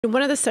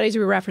One of the studies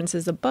we reference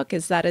in the book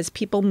is that as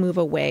people move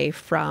away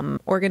from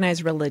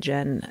organized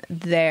religion,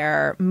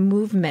 their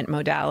movement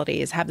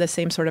modalities have the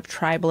same sort of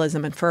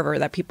tribalism and fervor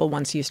that people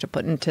once used to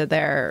put into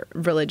their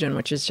religion,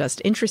 which is just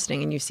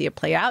interesting. And you see it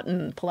play out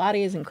in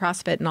Pilates and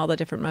CrossFit and all the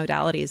different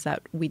modalities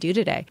that we do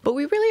today. But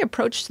we really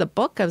approached the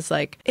book as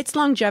like, it's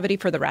longevity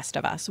for the rest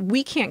of us.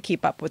 We can't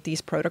keep up with these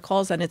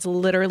protocols, and it's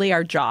literally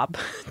our job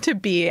to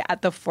be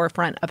at the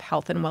forefront of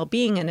health and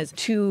well-being. And as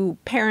two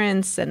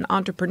parents and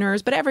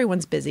entrepreneurs, but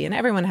everyone's busy and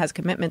everyone has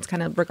commitments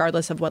kind of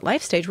regardless of what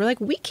life stage, we're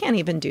like, we can't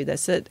even do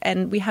this.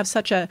 And we have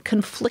such a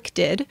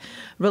conflicted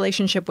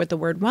relationship with the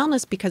word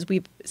wellness because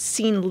we've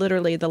seen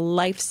literally the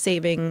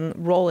life-saving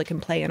role it can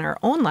play in our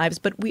own lives.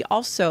 But we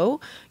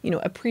also,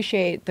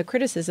 appreciate the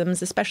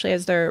criticisms, especially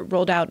as they're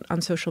rolled out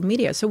on social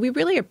media. So we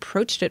really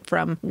approached it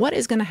from what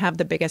is going to have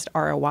the biggest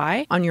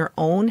ROI on your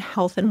own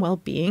health and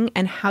well-being,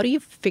 and how do you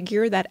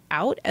figure that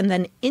out and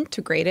then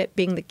integrate it,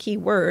 being the key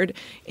word,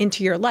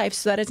 into your life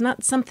so that it's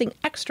not something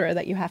extra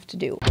that you have to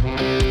do.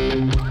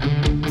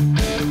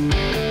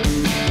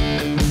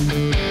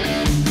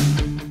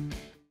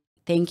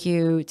 Thank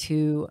you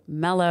to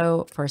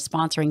Mellow for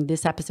sponsoring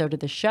this episode of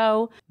the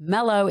show.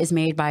 Mellow is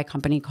made by a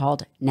company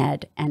called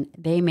Ned, and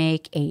they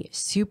make a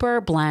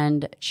super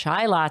blend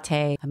chai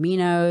latte,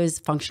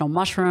 aminos, functional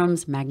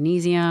mushrooms,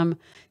 magnesium,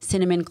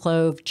 cinnamon,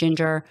 clove,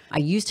 ginger. I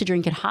used to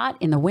drink it hot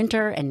in the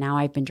winter, and now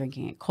I've been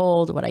drinking it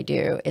cold. What I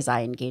do is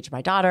I engage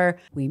my daughter.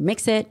 We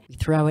mix it. We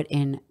throw it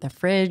in the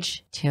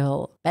fridge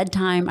till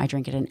bedtime. I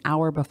drink it an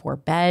hour before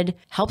bed.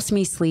 Helps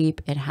me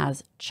sleep. It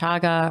has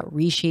chaga,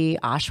 reishi,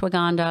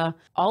 ashwagandha,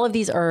 all of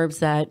these herbs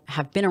that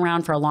have been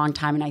around for a long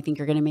time, and I think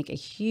are going to make a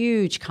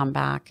huge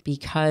comeback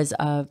because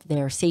of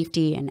their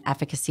safety and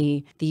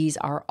efficacy. These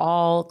are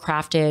all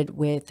crafted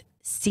with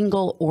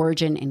single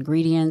origin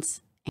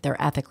ingredients.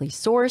 They're ethically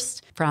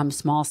sourced from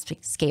small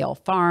scale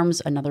farms.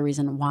 Another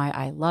reason why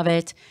I love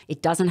it.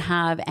 It doesn't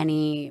have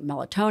any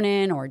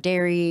melatonin or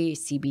dairy,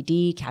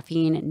 CBD,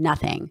 caffeine,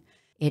 nothing.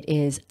 It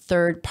is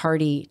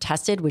third-party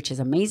tested, which is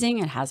amazing.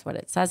 It has what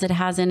it says it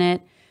has in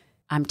it.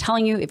 I'm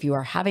telling you, if you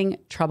are having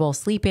trouble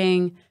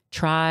sleeping,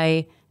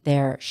 try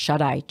their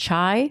Shut-Eye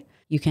Chai.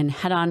 You can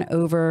head on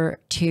over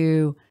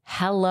to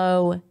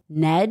Hello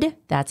Ned.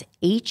 That's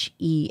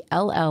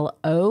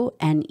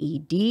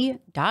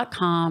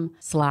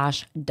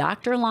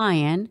HELLONED.com/Dr.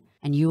 Lyon,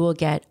 and you will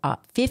get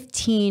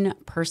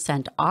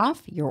 15%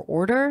 off your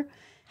order.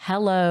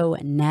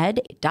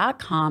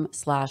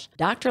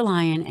 HelloNed.com/Dr.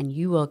 Lyon, and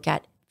you will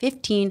get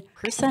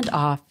 15%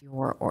 off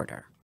your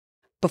order.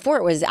 Before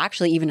it was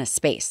actually even a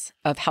space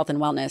of health and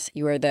wellness,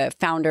 you were the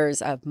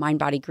founders of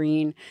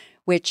mindbodygreen,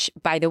 which,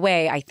 by the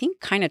way, I think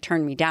kind of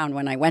turned me down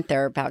when I went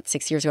there about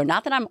 6 years ago.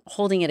 Not that I'm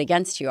holding it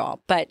against you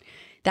all, but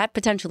that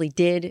potentially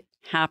did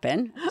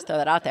happen. Just throw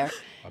that out there.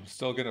 I'm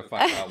still going to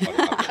find out what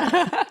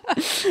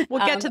happened.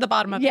 We'll get to the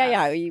bottom of that.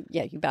 Yeah, you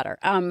better.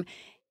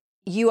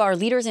 You are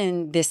leaders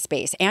in this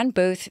space and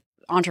both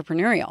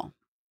entrepreneurial.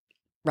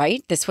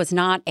 Right? This was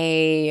not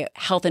a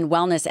health and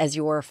wellness as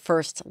your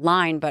first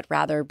line, but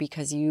rather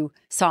because you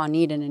saw a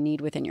need and a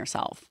need within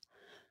yourself.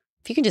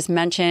 If you can just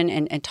mention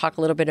and talk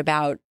a little bit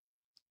about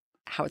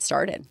how it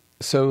started.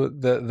 So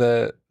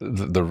the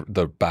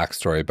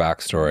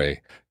backstory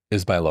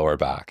is my lower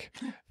back.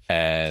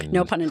 And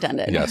no pun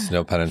intended. Yes,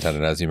 no pun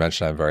intended. As you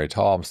mentioned, I'm very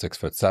tall. I'm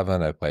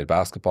 6'7". I played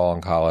basketball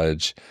in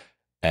college.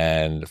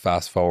 And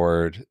fast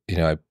forward,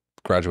 I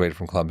graduated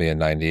from Columbia in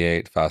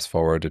 98. Fast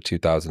forward to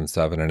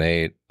 2007 and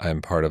 8.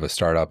 I'm part of a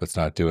startup. It's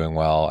not doing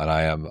well. And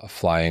I am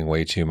flying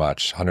way too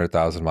much.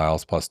 100,000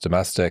 miles plus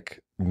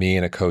domestic. Me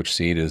in a coach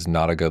seat is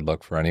not a good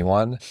look for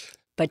anyone.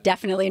 But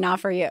definitely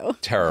not for you.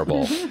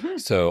 Terrible.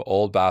 So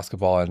old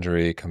basketball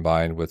injury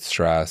combined with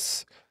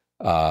stress,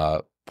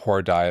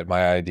 poor diet.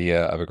 My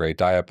idea of a great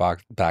diet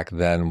back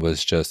then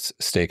was just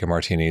steak and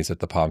martinis at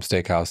the Palm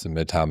Steakhouse in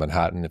Midtown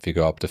Manhattan. If you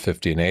go up to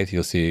 50 and 8th,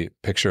 you'll see a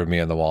picture of me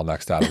on the wall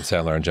next to Adam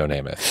Sandler and Joe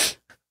Namath.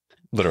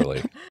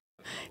 Literally.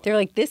 They're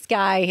like, this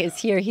guy is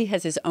here. He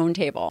has his own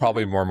table.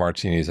 Probably more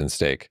martinis than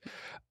steak.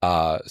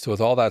 So with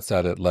all that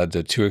said, it led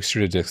to 2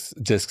 extruded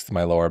discs in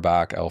my lower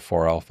back,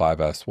 L4, L5,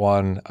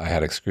 S1. I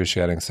had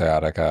excruciating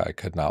sciatica. I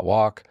could not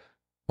walk.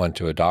 Went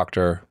to a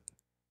doctor.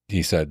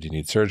 He said, you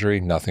need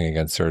surgery. Nothing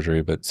against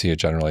surgery, but see it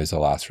generally as a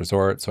last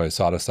resort. So I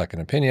sought a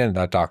second opinion.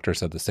 That doctor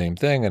said the same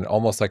thing. And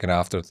almost like an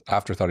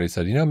afterthought, he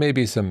said,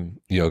 maybe some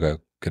yoga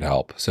could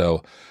help.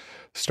 So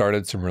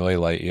started some really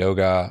light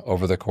yoga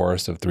over the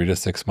course of 3 to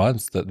 6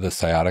 months. The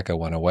sciatica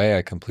went away.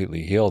 I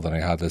completely healed. And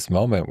I had this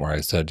moment where I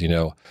said,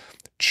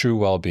 true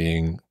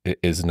well-being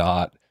is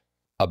not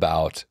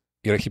about,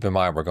 you got to keep in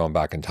mind, we're going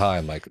back in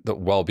time. Like the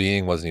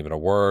well-being wasn't even a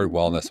word.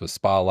 Wellness was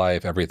spa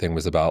life. Everything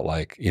was about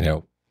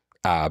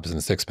abs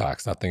and six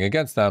packs. Nothing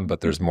against them,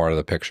 but there's more to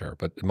the picture.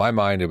 But in my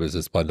mind, it was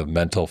this blend of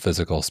mental,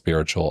 physical,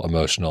 spiritual,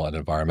 emotional, and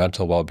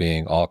environmental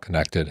well-being, all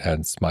connected,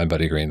 hence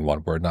mindbodygreen,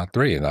 one word, not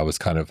three. And that was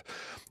kind of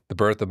the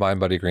birth of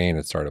mindbodygreen.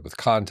 It started with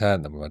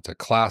content, then we went to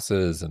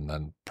classes, and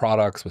then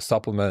products with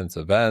supplements,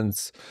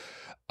 events,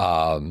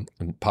 and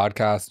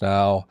podcasts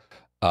now.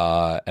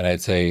 And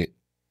I'd say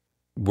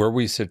where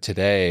we sit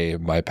today,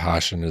 my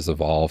passion has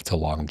evolved to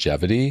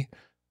longevity.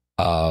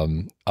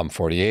 I'm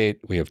 48.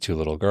 We have 2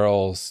 little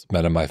girls.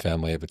 Men in my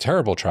family have a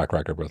terrible track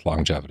record with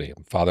longevity.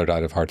 Father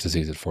died of heart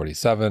disease at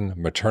 47.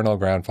 Maternal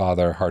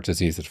grandfather, heart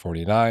disease at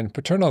 49.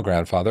 Paternal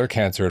grandfather,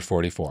 cancer at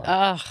 44.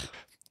 Ugh.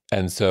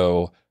 And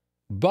so,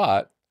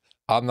 but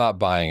I'm not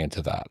buying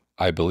into that.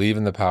 I believe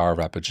in the power of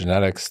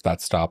epigenetics. That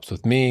stops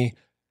with me.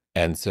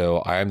 And so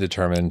I am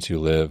determined to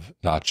live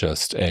not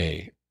just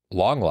a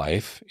long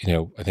life.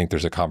 I think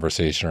there's a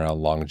conversation around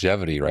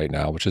longevity right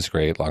now, which is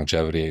great.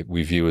 Longevity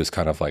we view as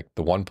kind of like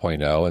the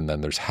 1.0, and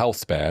then there's health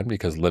span,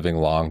 because living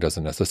long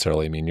doesn't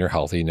necessarily mean you're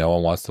healthy. No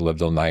one wants to live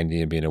till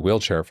 90 and be in a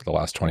wheelchair for the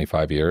last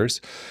 25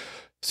 years.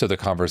 So the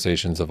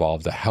conversation's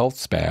evolved a health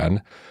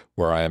span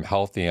where I am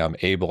healthy, I'm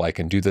able, I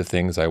can do the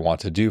things I want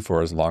to do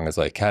for as long as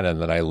I can,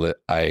 and then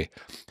I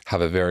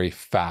have a very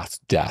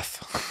fast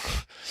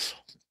death.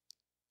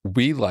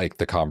 We like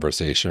the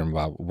conversation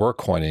about, we're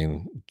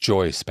coining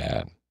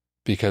joyspan.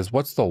 Because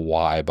what's the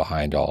why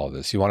behind all of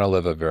this? You want to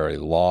live a very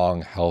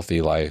long,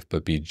 healthy life,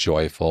 but be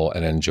joyful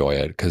and enjoy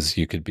it. Because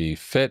you could be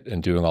fit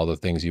and doing all the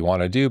things you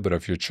want to do, but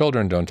if your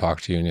children don't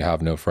talk to you and you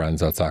have no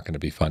friends, that's not going to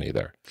be fun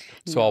either.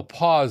 So I'll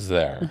pause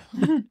there.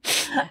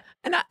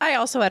 And I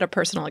also had a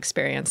personal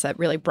experience that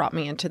really brought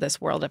me into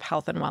this world of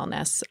health and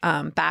wellness.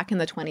 Back in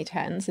the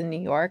 2010s in New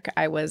York,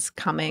 I was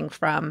coming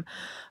from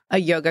a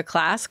yoga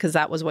class, because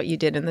that was what you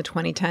did in the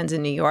 2010s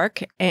in New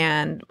York,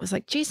 and was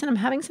like, Jason, I'm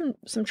having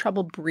some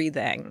trouble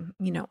breathing.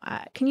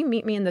 Can you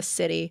meet me in the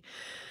city?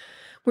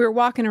 We were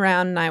walking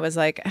around and I was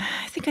like,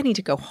 I think I need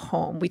to go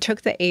home. We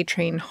took the A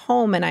train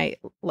home and I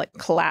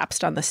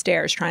collapsed on the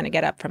stairs trying to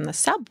get up from the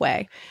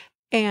subway.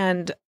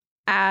 And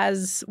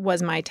as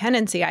was my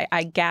tendency,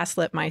 I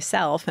gaslit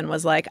myself and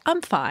was like,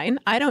 I'm fine.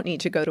 I don't need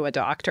to go to a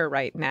doctor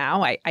right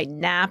now. I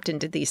napped and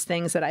did these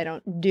things that I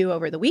don't do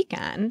over the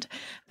weekend.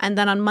 And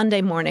then on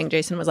Monday morning,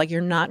 Jason was like,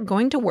 you're not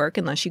going to work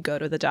unless you go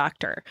to the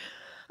doctor.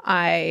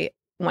 I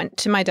went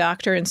to my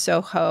doctor in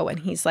Soho and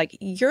he's like,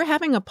 you're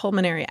having a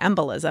pulmonary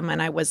embolism.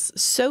 And I was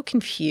so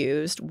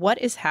confused.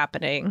 What is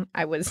happening?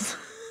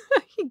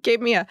 He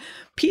gave me a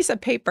piece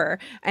of paper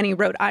and he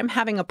wrote, I'm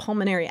having a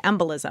pulmonary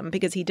embolism,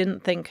 because he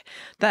didn't think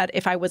that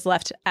if I was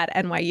left at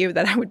NYU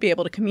that I would be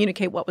able to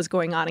communicate what was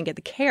going on and get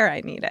the care I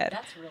needed.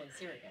 That's really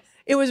serious.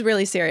 It was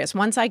really serious.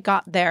 Once I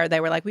got there, they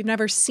were like, we've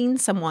never seen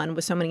someone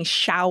with so many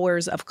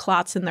showers of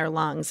clots in their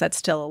lungs that's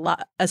still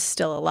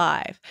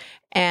alive.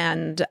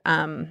 And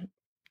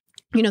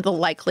the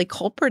likely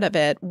culprit of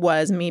it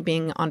was me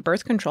being on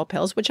birth control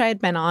pills, which I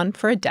had been on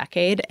for a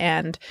decade.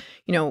 And,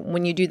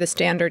 when you do the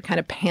standard kind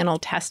of panel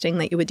testing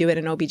that you would do at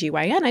an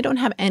OBGYN, I don't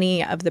have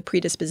any of the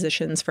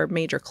predispositions for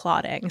major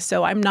clotting.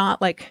 So I'm not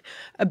like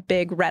a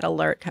big red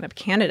alert kind of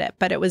candidate,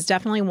 but it was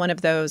definitely one of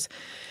those,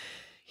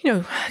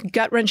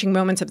 gut-wrenching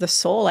moments of the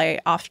soul. I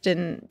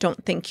often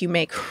don't think you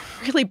make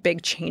really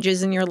big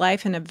changes in your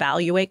life and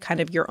evaluate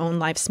kind of your own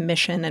life's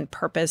mission and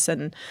purpose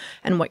and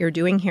what you're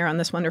doing here on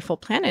this wonderful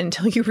planet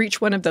until you reach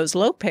one of those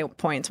low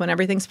points when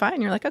everything's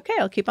fine. You're like, okay,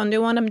 I'll keep on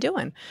doing what I'm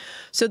doing.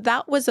 So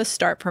that was a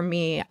start for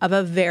me of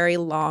a very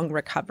long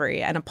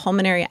recovery. And a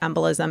pulmonary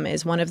embolism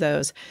is one of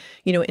those,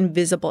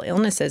 invisible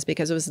illnesses,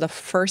 because it was the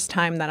first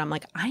time that I'm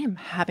like, I am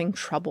having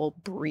trouble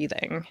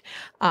breathing.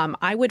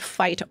 I would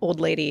fight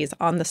old ladies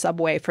on the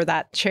subway for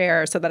that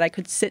chair so that I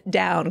could sit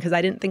down, because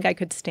I didn't think I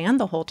could stand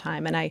the whole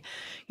time. And I,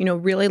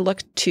 really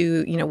looked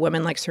to,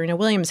 women like Serena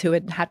Williams who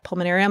had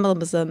pulmonary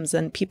embolisms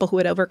and people who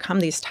had overcome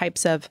these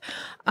types of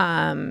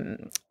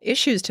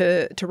issues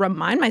to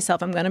remind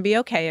myself I'm going to be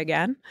okay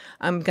again.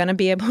 I'm going to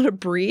be able to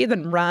breathe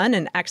and run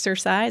and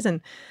exercise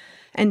and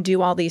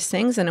do all these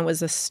things. And it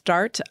was the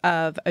start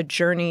of a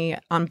journey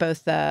on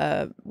both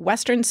the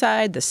Western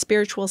side, the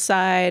spiritual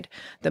side,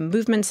 the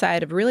movement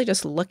side, of really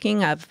just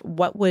looking of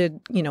what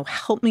would,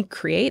 help me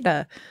create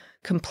a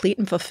complete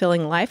and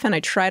fulfilling life. And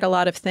I tried a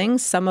lot of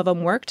things. Some of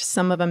them worked,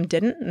 some of them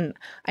didn't. And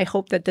I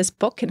hope that this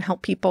book can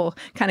help people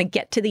kind of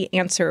get to the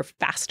answer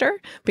faster,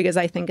 because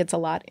I think it's a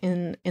lot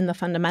in the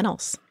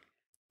fundamentals.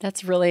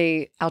 That's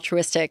really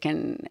altruistic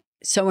and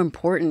so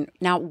important.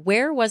 Now,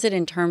 where was it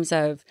in terms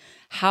of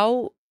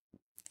how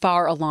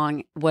far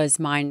along was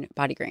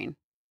mindbodygreen?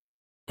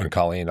 When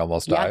Colleen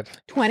almost died?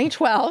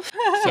 2012.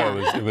 So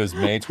it was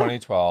May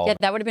 2012. Yeah,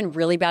 that would have been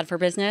really bad for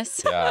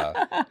business.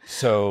 Yeah.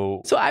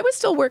 So I was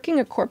still working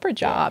a corporate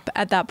job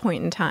at that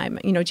point in time.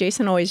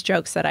 Jason always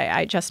jokes that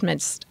I just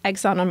missed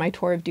Exxon on my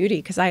tour of duty,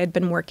 because I had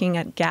been working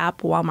at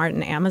Gap, Walmart,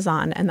 and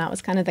Amazon. And that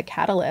was kind of the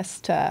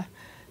catalyst to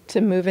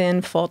move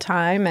in full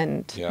time.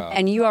 And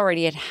you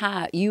already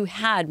had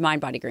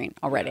mindbodygreen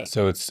already. Yeah.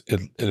 So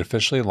it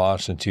officially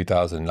launched in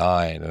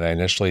 2009. And I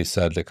initially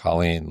said to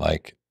Colleen,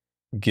 like,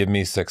 give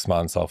me 6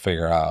 months, I'll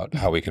figure out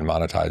how we can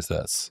monetize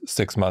this.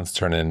 6 months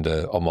turned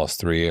into almost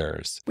 3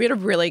 years. We had a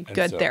really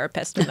good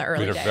therapist in the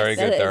early days. We had a very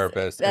good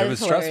therapist. And it was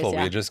stressful. We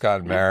had just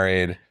gotten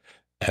married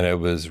and it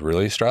was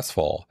really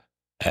stressful.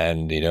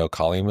 And,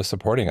 Colleen was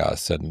supporting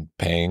us and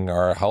paying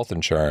our health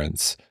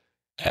insurance.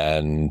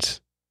 And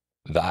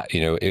that,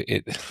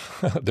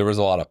 there was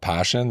a lot of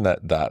passion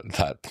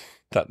that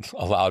that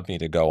allowed me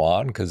to go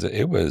on, because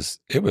it was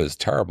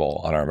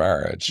terrible on our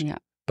marriage. Yeah.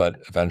 But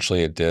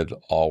eventually it did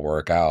all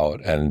work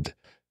out. And,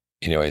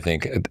 I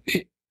think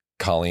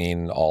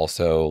Colleen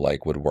also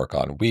like would work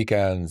on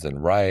weekends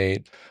and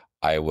write.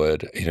 I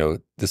would,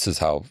 this is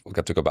how we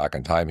got to go back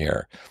in time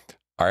here.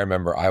 I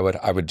remember I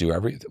would do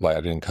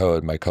I didn't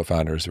code. My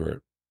co-founders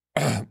were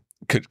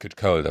could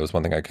code. That was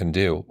one thing I couldn't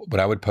do.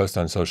 When I would post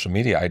on social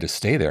media, I had to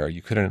stay there.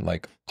 You couldn't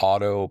like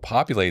auto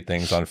populate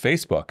things on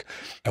Facebook.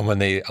 And when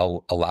they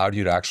allowed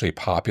you to actually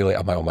populate,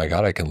 I'm like, oh my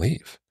God, I can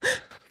leave.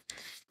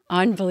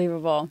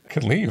 Unbelievable. I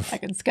can leave. I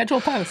can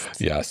schedule posts.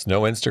 Yes.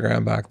 No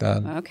Instagram back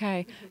then.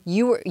 Okay.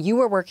 You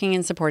were working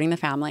and supporting the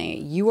family.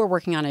 You were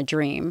working on a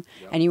dream,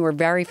 and you were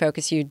very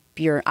focused.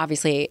 You're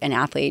obviously an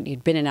athlete.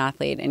 You'd been an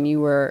athlete, and you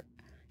were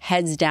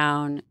heads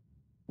down.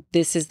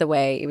 This is the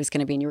way it was going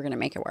to be, and you were going to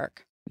make it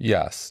work.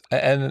 Yes.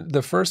 And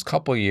the first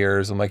couple of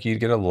years, I'm like, you'd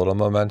get a little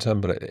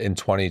momentum, but in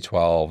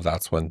 2012,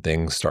 that's when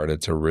things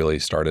started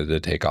to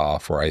take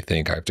off, where I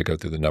think I have to go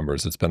through the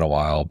numbers. It's been a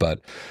while,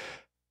 but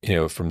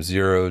from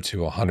 0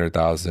 to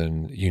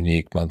 100,000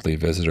 unique monthly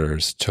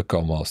visitors took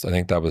almost, I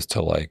think that was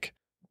till like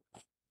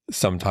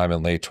sometime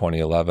in late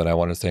 2011. I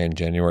want to say in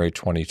January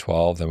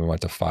 2012, then we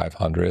went to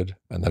 500,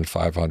 and then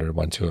 500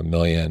 went to 1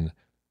 million,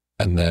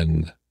 and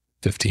then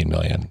 15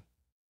 million.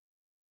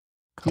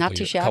 Not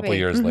too shabby. A couple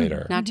years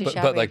later. Not too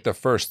shabby. But like the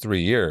first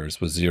 3 years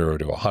was 0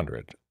 to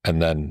 100,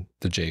 and then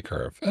the J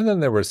curve. And then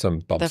there were some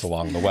bumps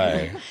along the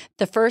way.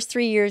 The first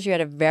 3 years, you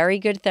had a very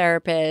good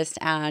therapist,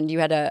 and you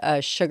had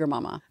a sugar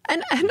mama.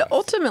 And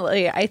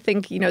ultimately, I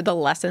think, the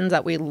lessons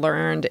that we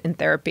learned in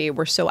therapy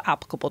were so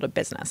applicable to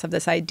business, of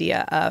this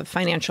idea of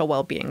financial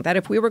well-being, that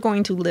if we were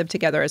going to live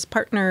together as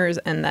partners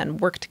and then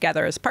work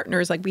together as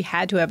partners, like we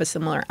had to have a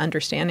similar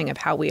understanding of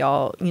how we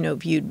all,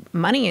 viewed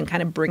money, and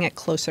kind of bring it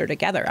closer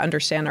together,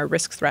 understand our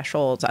risk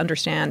thresholds,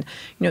 understand,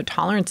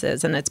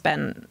 tolerances. And it's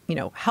been,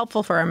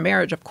 helpful for our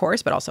marriage, of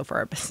course, but also for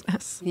our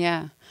business.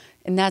 Yeah.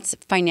 And that's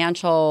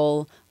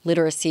financial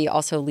literacy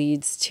also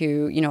leads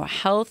to,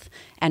 health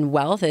and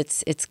wealth.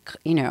 It's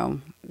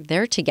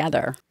they're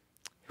together.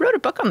 You wrote a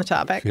book on the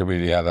topic.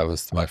 Yeah, that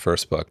was my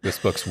first book. This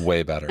book's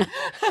way better.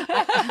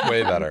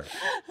 Way better.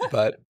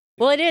 But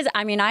well, it is.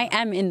 I mean, I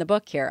am in the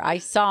book here. I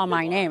saw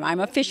my name.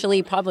 I'm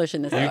officially published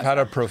in this book. You've had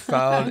a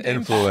profound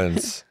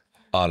influence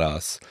on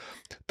us.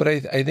 But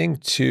I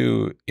think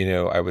too,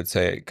 I would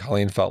say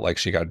Colleen felt like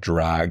she got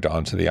dragged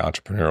onto the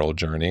entrepreneurial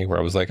journey, where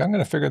I was like, I'm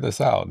going to figure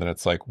this out. And then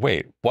it's like,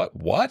 wait, what?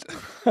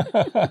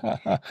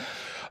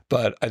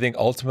 But I think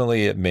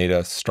ultimately it made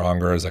us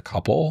stronger as a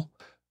couple.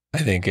 I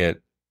think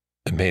it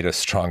made us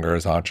stronger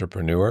as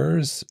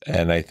entrepreneurs.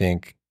 And I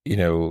think,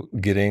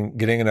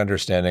 getting an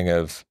understanding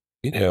of,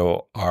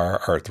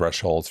 our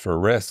thresholds for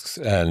risks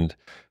and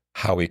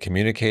how we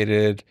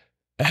communicated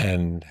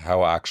and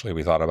how actually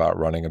we thought about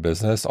running a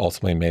business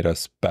ultimately made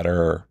us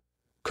better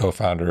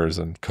co-founders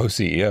and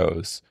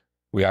co-CEOs.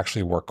 We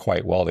actually work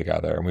quite well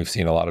together. And we've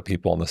seen a lot of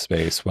people in the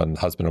space, when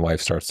husband and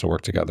wife starts to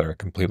work together, it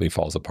completely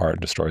falls apart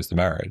and destroys the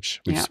marriage.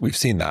 We've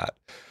seen that.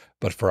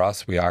 But for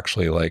us, we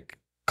actually like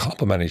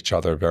complement each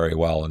other very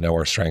well and know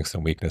our strengths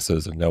and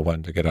weaknesses and know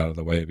when to get out of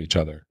the way of each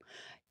other.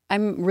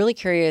 I'm really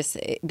curious.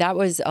 That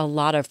was a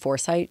lot of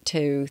foresight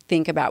to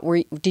think about.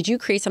 Did you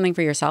create something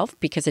for yourself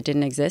because it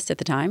didn't exist at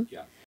the time?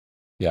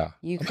 Yeah.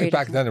 Like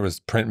back then, it was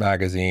print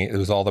magazine. It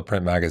was all the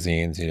print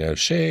magazines,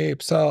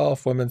 Shape,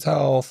 Self, Women's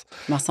Health,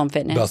 Muscle and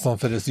Fitness. Muscle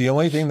and Fitness. The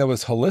only thing that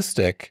was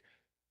holistic,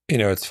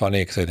 it's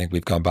funny because I think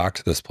we've gone back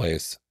to this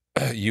place.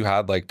 You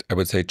had like, I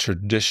would say,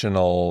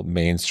 traditional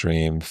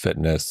mainstream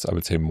fitness, I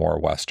would say more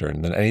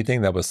Western. Then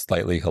anything that was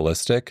slightly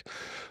holistic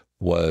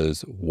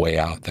was way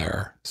out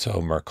there. So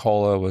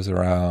Mercola was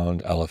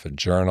around, Elephant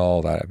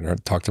Journal. That I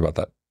haven't talked about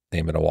that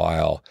name in a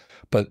while.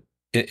 But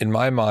in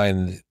my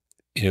mind,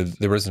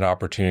 there was an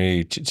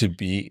opportunity to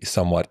be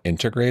somewhat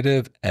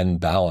integrative and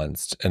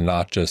balanced, and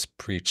not just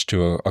preach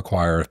to a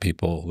choir of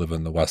people who live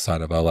in the west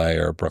side of LA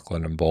or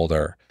Brooklyn and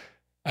Boulder,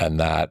 and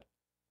that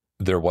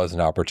there was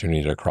an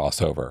opportunity to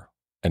cross over,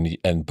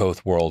 and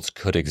both worlds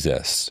could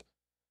exist.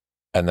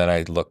 And then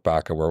I look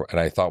back at and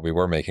I thought we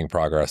were making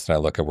progress, and I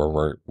look at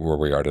where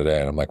we are today,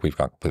 and I'm like, we've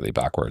gone completely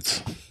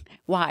backwards.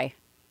 Why?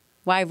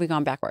 Why have we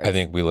gone backwards? I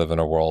think we live in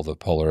a world of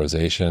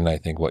polarization. I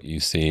think what you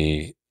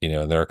see,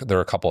 and there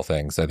are a couple of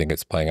things. I think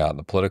it's playing out in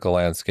the political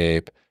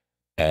landscape,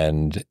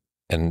 and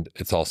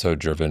it's also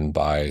driven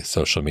by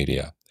social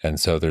media. And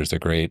so there's a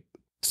great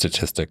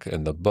statistic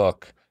in the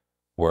book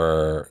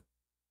where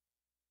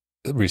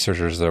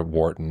researchers at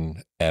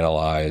Wharton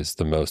analyzed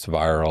the most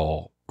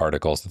viral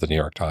articles of the New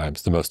York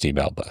Times, the most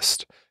emailed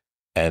list,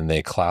 and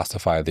they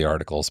classified the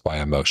articles by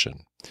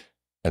emotion.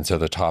 And so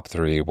the top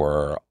 3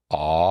 were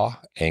awe,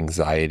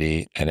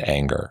 anxiety, and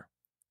anger.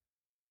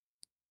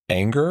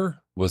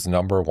 Anger was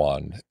number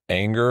 1.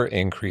 Anger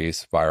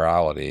increased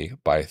virality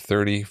by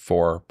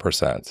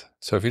 34%.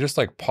 So if you just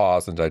like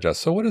pause and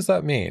digest, so what does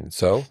that mean?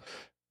 So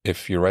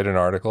if you write an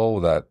article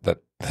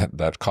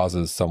that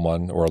causes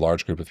someone or a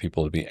large group of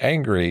people to be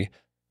angry,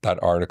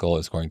 that article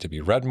is going to be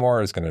read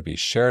more, is going to be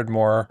shared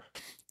more.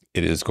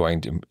 It is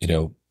going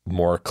to,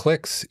 more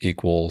clicks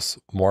equals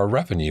more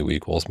revenue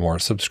equals more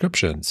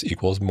subscriptions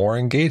equals more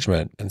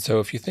engagement. And so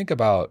if you think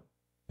about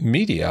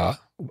media,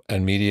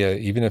 and media,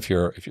 even if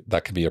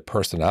that could be a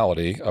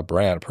personality, a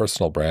brand,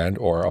 personal brand,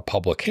 or a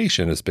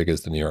publication as big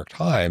as the New York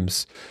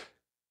Times,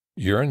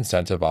 you're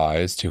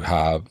incentivized to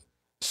have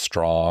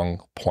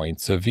strong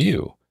points of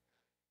view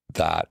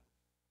that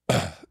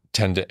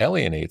tend to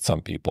alienate some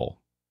people.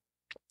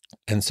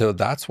 And so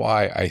that's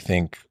why I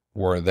think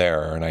we're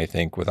there. And I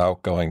think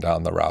without going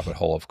down the rabbit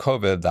hole of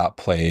COVID, that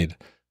played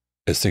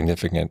a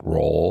significant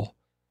role.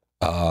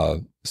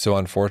 So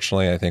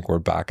unfortunately, I think we're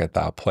back at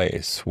that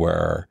place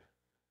where,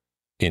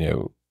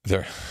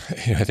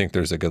 I think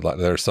there's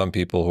there are some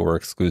people who are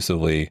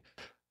exclusively,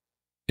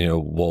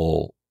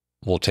 will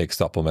take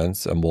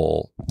supplements and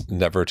will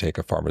never take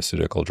a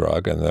pharmaceutical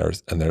drug. And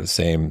there's the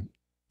same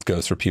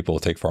goes for people who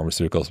take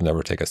pharmaceuticals and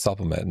never take a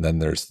supplement.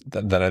 And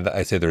then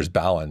I say there's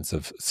balance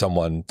of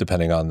someone,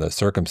 depending on the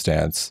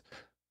circumstance,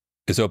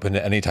 is open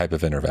to any type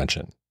of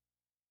intervention.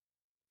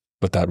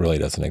 But that really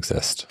doesn't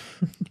exist.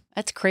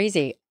 That's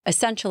crazy.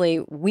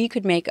 Essentially, we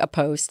could make a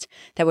post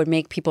that would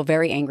make people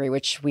very angry,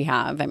 which we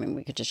have. I mean,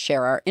 we could just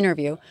share our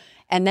interview,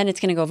 and then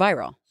it's going to go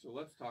viral. So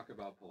let's talk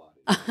about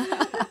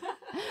Pilates.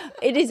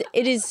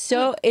 It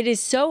is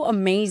so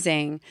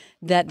amazing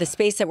that the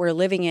space that we're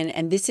living in,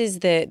 and this is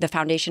the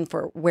foundation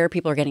for where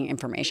people are getting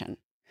information.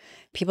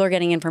 People are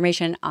getting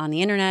information on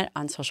the internet,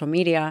 on social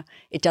media.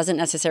 It doesn't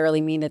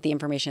necessarily mean that the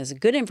information is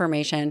good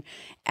information.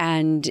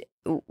 And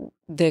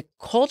the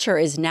culture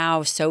is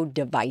now so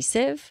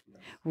divisive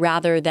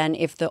rather than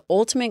if the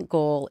ultimate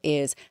goal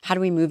is how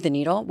do we move the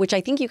needle, which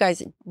I think you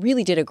guys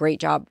really did a great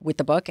job with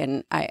the book.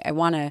 And I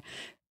want to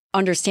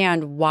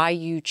understand why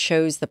you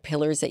chose the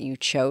pillars that you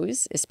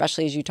chose,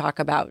 especially as you talk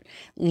about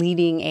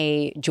leading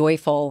a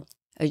joyful,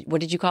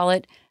 what did you call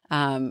it?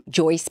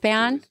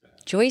 Joyspan?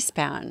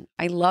 Joyspan.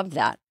 I love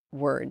that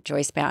word,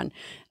 joyspan.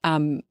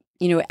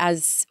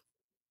 As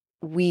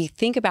we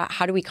think about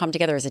how do we come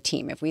together as a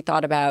team, if we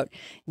thought about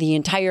the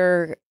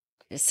entire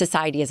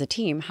society as a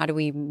team, how do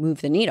we move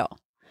the needle?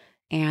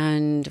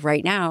 And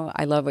right now,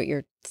 I love what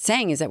you're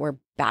saying is that we're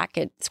back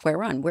at square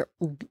one.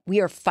 We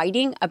are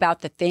fighting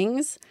about the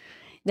things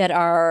that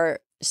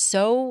are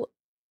so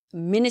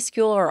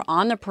minuscule or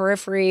on the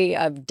periphery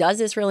of, does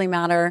this really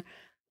matter?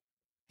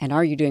 And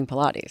are you doing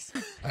Pilates?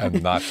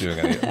 I'm not doing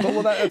any.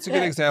 Well, that's a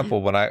good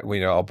example. When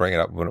I'll bring it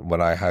up.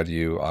 When I had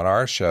you on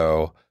our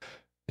show,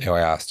 I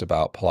asked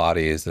about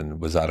Pilates and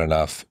was that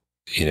enough,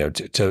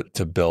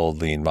 to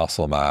build lean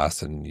muscle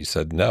mass? And you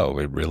said, no,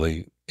 it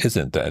really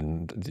isn't.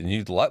 And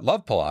you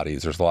love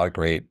Pilates. There's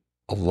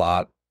a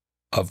lot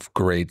of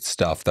great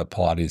stuff that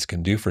Pilates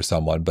can do for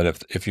someone.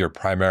 But if your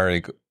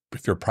primary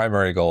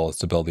goal is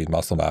to build lean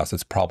muscle mass,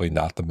 it's probably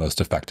not the most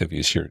effective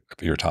use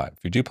of your time.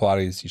 If you do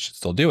Pilates, you should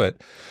still do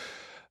it.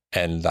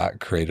 And that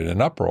created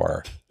an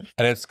uproar.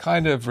 And it's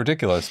kind of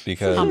ridiculous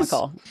because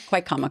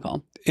quite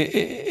comical.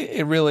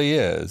 It really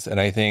is. And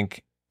I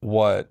think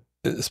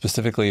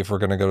specifically, if we're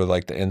going to go to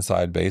like the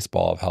inside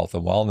baseball of health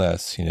and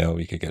wellness,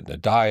 we could get in a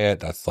diet.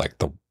 That's like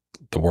the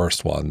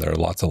worst one. There are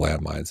lots of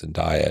landmines in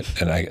diet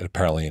and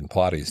apparently in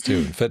Pilates too,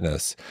 and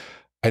fitness.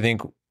 I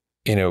think,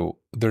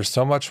 there's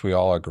so much we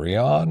all agree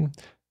on.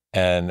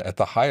 And at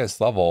the highest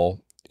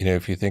level,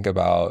 if you think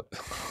about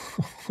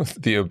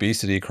the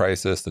obesity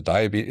crisis, the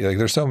diabetes, like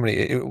there's so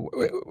many,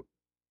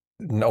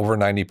 over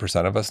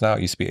 90% of us now,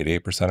 it used to be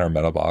 88% are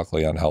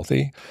metabolically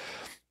unhealthy.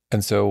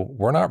 And so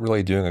we're not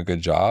really doing a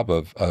good job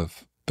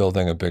of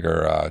building a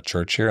bigger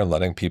church here and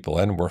letting people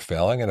in. We're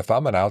failing. And if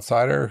I'm an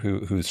outsider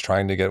who's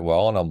trying to get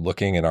well and I'm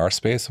looking in our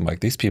space, I'm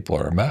like, these people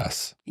are a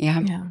mess.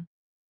 Yeah.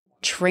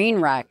 Train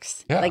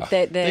wrecks. Yeah. Like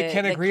they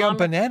can't agree on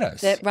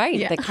bananas. Right.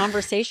 Yeah. The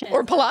conversation.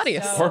 Or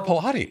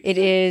Pilates. It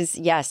is,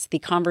 yes, the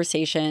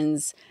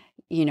conversations,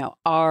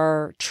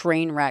 are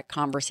train wreck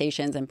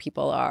conversations, and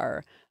people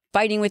are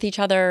fighting with each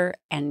other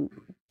and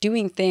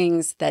doing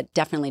things that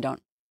definitely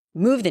don't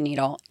move the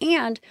needle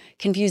and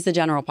confuse the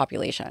general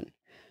population.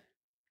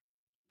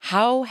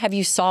 How have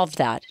you solved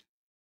that?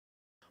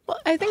 Well,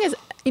 I think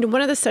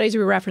one of the studies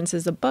we reference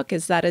in the book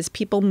is that as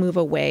people move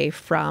away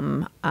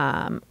from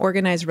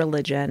organized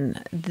religion,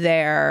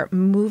 their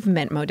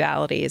movement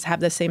modalities have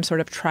the same sort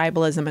of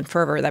tribalism and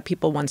fervor that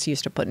people once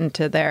used to put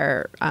into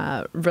their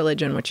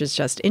religion, which is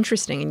just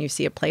interesting. And you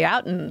see it play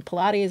out in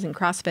Pilates and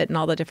CrossFit and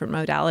all the different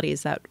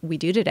modalities that we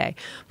do today.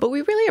 But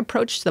we really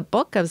approached the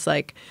book as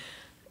like,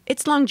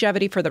 it's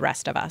longevity for the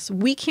rest of us.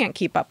 We can't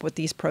keep up with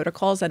these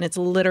protocols, and it's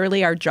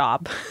literally our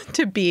job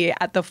to be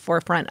at the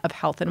forefront of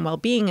health and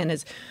well-being. And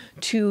as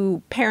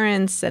to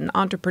parents and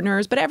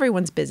entrepreneurs, but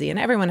everyone's busy and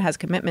everyone has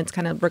commitments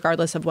kind of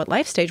regardless of what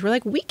life stage. We're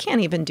like, we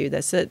can't even do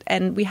this.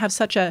 And we have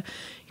such a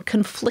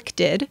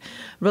conflicted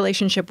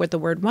relationship with the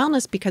word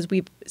wellness because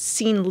we've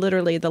seen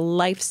literally the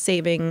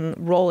life-saving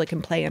role it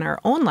can play in our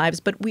own lives.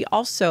 But we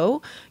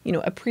also,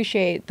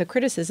 appreciate the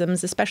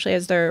criticisms, especially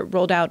as they're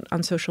rolled out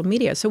on social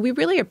media. So we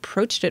really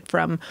approached approached it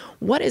from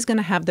what is going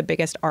to have the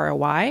biggest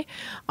ROI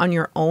on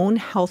your own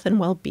health and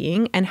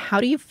well-being, and how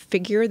do you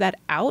figure that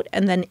out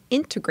and then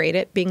integrate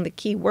it, being the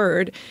key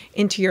word,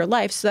 into your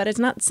life so that it's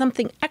not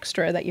something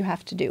extra that you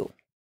have to do.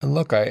 And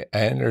look, I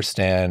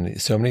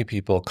understand so many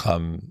people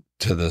come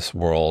to this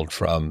world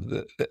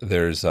from,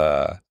 there's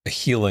a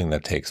healing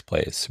that takes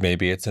place.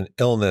 Maybe it's an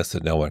illness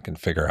that no one can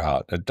figure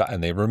out,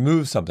 and they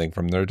remove something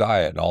from their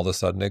diet and all of a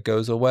sudden it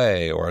goes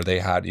away. Or they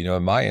had,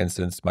 in my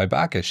instance, my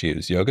back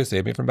issues. Yoga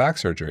saved me from back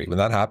surgery. When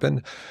that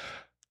happened,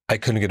 I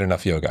couldn't get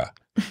enough yoga.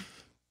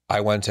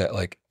 I went to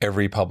like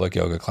every public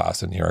yoga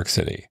class in New York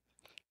City.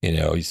 I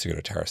used to go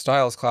to Tara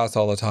Stiles' class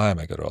all the time.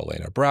 I go to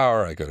Elena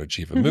Brower. I go to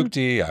Jiva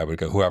Mukti. I would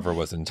go whoever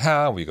was in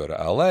town. We go to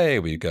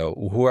LA. We go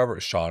whoever,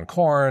 Sean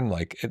Korn,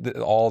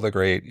 all the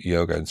great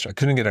yoga. I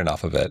couldn't get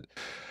enough of it.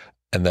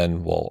 And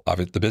then,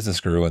 obviously the business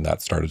grew and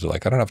that started to I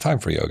don't have time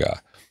for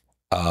yoga.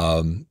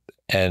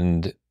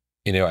 And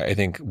I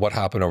think what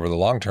happened over the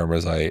long term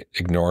was I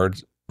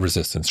ignored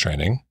resistance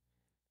training.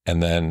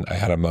 And then I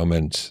had a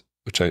moment,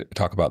 which I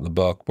talk about in the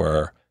book,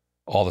 where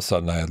all of a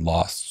sudden I had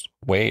lost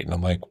weight. And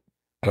I'm like,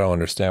 I don't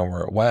understand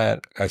where it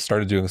went. I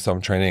started doing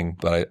some training,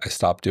 but I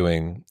stopped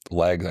doing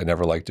legs. I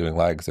never liked doing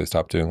legs. I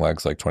stopped doing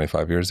legs like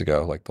 25 years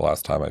ago. Like the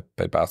last time I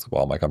played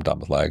basketball, I'm like, I'm done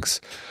with legs.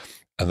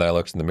 And then I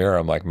looked in the mirror,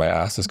 I'm like, my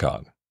ass is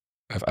gone.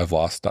 I've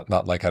lost,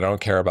 not like, I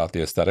don't care about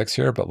the aesthetics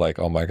here, but like,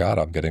 oh my God,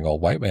 I'm getting all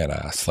white man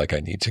ass. Like I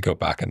need to go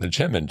back in the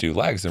gym and do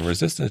legs and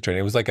resistance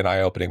training. It was like an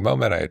eye-opening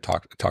moment. I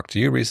talked to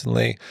you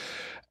recently.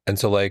 And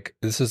so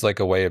this is like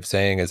a way of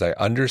saying is I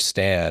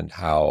understand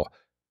how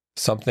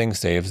something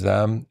saves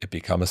them, it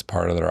becomes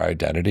part of their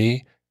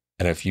identity.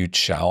 And if you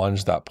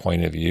challenge that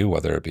point of view,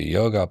 whether it be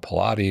yoga,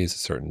 Pilates, a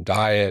certain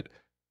diet,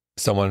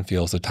 someone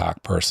feels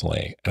attacked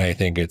personally. And I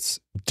think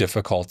it's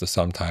difficult to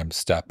sometimes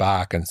step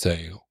back and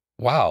say,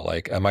 wow,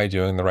 am I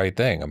doing the right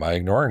thing? Am I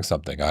ignoring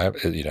something?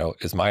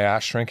 Is my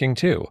ass shrinking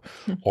too?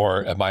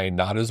 Or am I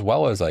not as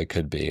well as I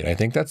could be? And I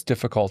think that's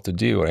difficult to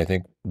do. And I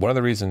think one of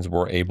the reasons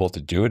we're able to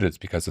do it is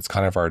because it's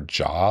kind of our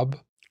job.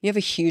 You have a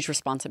huge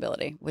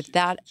responsibility with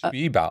that.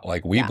 We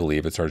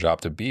believe it's our job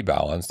to be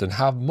balanced and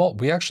have,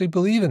 we actually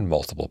believe in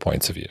multiple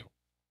points of view.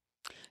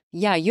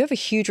 Yeah, you have a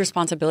huge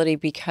responsibility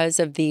because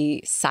of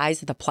the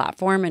size of the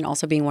platform and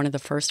also being one of the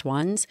first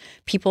ones.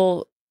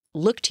 People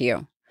look to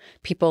you.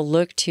 People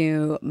look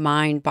to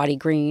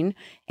mindbodygreen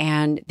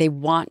and they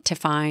want to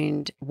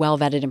find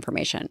well-vetted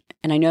information.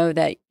 And I know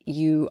that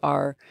you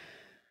are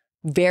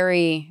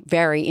very,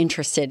 very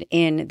interested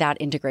in that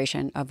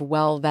integration of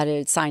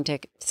well-vetted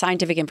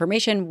scientific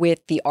information with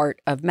the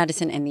art of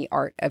medicine and the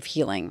art of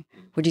healing.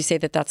 Would you say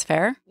that that's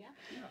fair?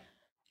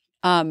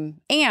 Yeah.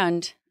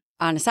 And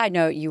on a side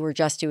note, you were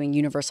just doing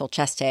Universal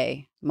Chest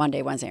Day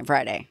Monday, Wednesday, and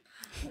Friday.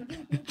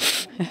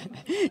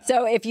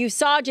 So if you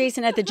saw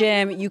Jason at the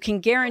gym, you can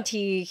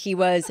guarantee he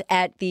was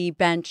at the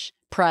bench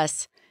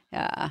press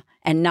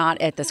and not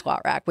at the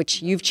squat rack,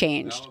 which you've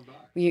changed,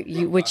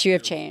 which you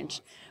have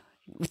changed.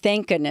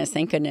 Thank goodness.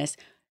 Thank goodness.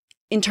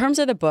 In terms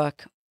of the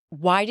book,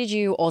 why did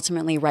you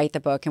ultimately write the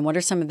book? And what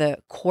are some of the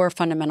core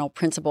fundamental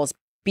principles?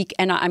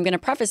 And I'm going to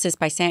preface this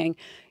by saying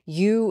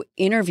you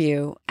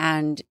interview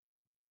and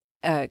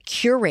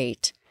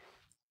curate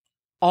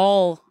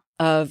all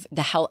of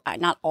the health,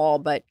 not all,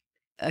 but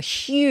a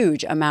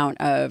huge amount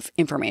of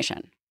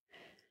information.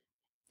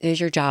 It is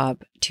your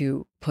job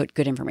to put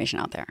good information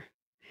out there,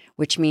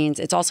 which means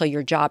it's also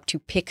your job to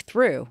pick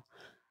through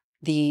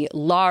the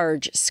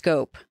large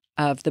scope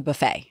of the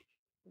buffet.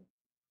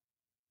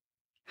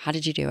 How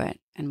did you do it?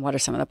 And what are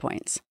some of the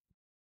points?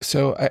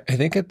 So I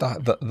think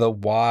the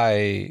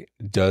why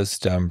does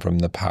stem from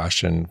the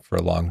passion for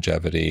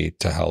longevity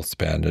to health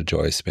span to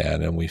joy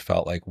span. And we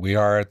felt like we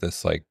are at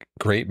this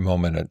great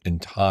moment in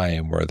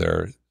time where there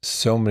are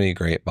so many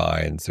great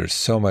minds, there's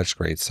so much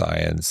great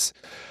science,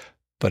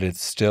 but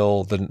it's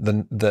still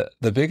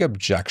the big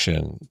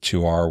objection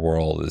to our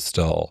world is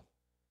still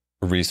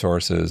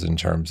resources in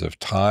terms of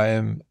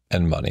time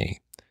and money.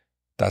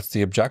 That's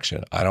the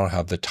objection. I don't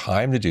have the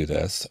time to do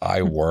this.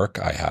 I work,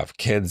 I have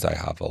kids, I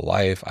have a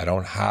life. I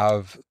don't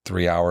have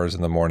 3 hours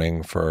in the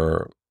morning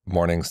for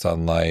morning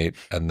sunlight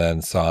and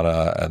then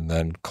sauna and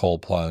then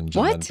cold plunge.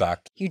 What? And then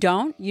back. You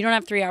don't? You don't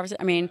have 3 hours?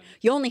 I mean,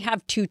 you only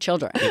have 2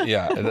 children.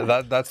 Yeah,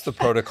 that's the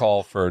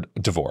protocol for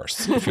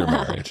divorce if you're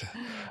married.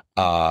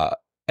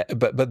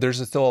 But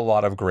there's still a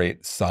lot of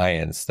great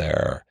science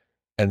there.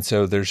 And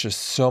so there's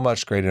just so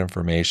much great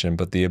information,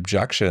 but the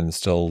objection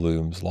still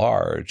looms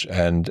large.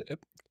 And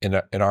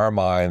in our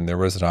mind, there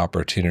was an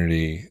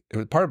opportunity, it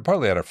was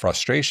partly out of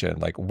frustration,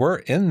 we're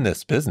in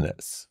this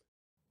business.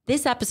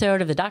 This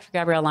episode of the Dr.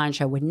 Gabrielle Lyon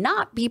Show would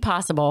not be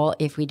possible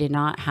if we did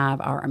not have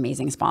our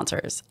amazing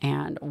sponsors.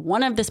 And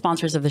one of the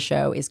sponsors of the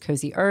show is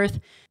Cozy Earth.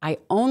 I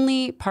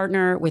only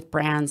partner with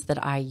brands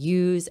that I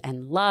use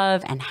and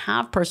love and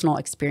have personal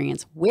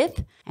experience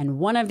with. And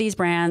one of these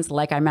brands,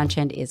 like I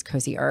mentioned, is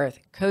Cozy Earth.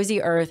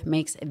 Cozy Earth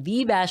makes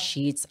the best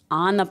sheets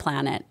on the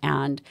planet.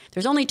 And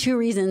there's only 2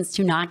 reasons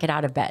to not get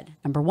out of bed.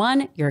 Number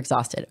 1, you're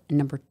exhausted. And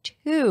number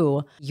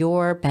 2,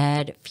 your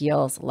bed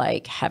feels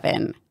like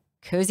heaven.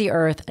 Cozy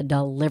Earth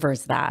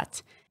delivers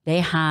that. They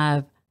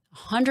have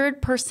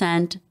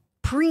 100%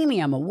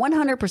 premium,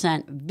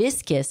 100%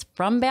 viscous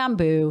from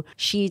bamboo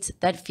sheets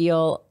that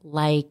feel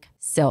like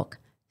silk.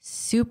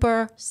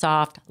 Super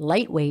soft,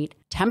 lightweight,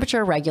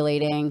 temperature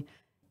regulating.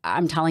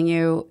 I'm telling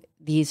you,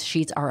 these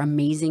sheets are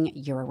amazing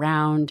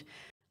year-round.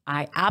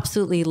 I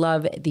absolutely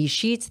love these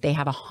sheets. They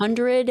have a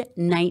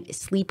 100-night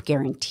sleep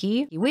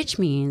guarantee, which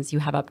means you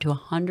have up to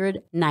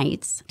 100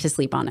 nights to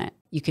sleep on it.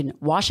 You can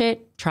wash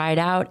it, try it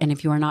out, and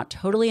if you are not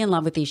totally in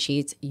love with these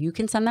sheets, you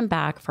can send them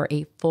back for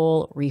a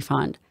full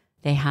refund.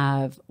 They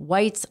have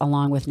whites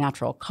along with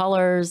natural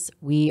colors.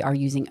 We are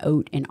using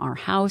oat in our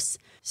house.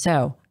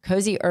 So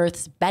Cozy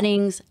Earth's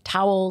beddings,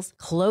 towels,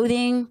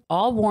 clothing,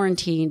 all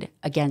warranted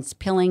against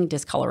pilling,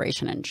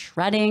 discoloration, and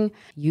shredding.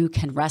 You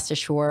can rest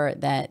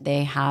assured that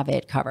they have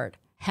it covered.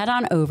 Head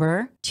on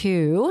over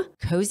to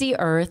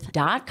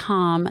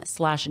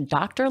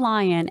cozyearth.com/Dr.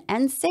 Lyon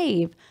and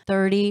save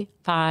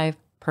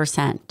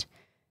 35%.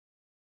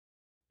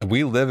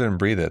 We live and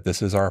breathe it.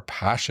 This is our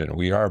passion.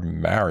 We are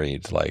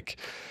married. Like,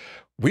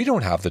 we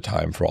don't have the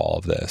time for all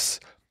of this.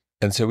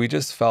 And so we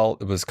just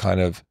felt it was kind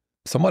of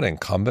somewhat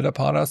incumbent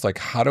upon us. Like,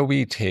 how do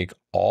we take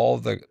all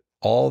the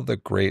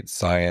great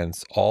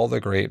science, all the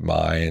great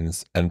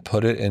minds, and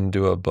put it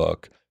into a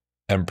book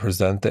and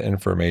present the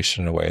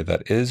information in a way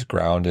that is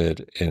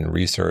grounded in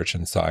research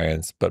and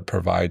science, but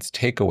provides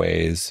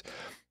takeaways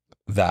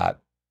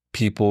that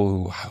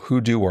people who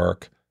do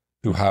work,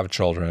 who have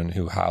children,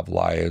 who have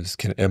lives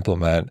can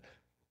implement,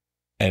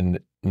 and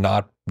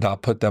not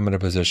put them in a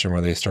position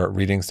where they start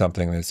reading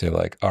something and they say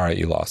like, all right,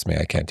 you lost me.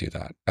 I can't do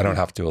that. I don't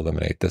have to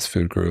eliminate this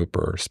food group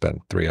or spend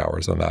 3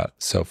 hours on that,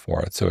 so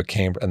forth. So it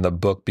came, and the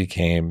book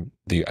became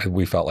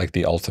we felt like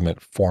the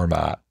ultimate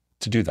format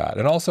to do that,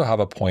 and also have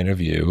a point of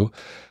view,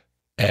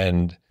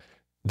 and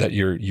that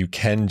you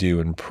can do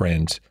in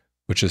print,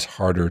 which is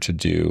harder to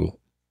do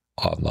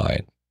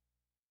online.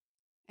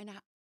 And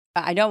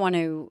I don't want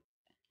to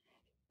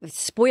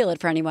spoil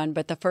it for anyone,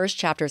 but the first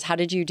chapter is, how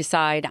did you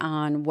decide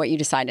on what you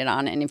decided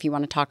on? And if you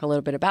want to talk a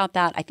little bit about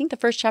that, I think the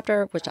first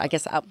chapter, which I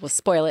guess I will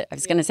spoil it, I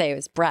was going to say it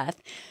was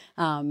breath.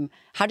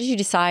 How did you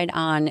decide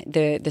on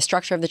the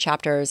structure of the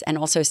chapters and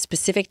also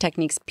specific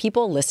techniques?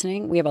 People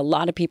listening, we have a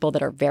lot of people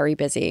that are very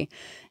busy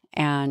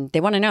and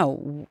they want to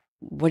know,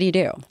 what do you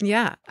do?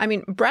 Yeah. I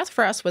mean, breath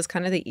for us was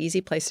kind of the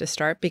easy place to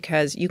start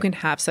because you can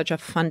have such a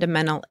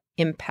fundamental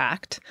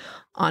impact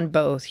on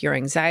both your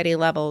anxiety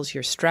levels,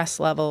 your stress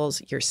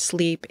levels, your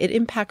sleep. It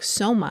impacts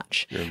so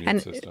much. Your immune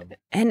system.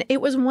 And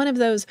it was one of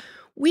those,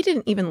 we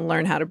didn't even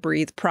learn how to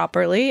breathe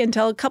properly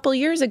until a couple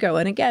years ago.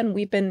 And again,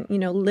 we've been,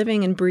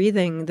 living and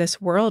breathing this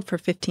world for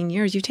 15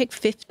 years. You take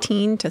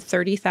 15 to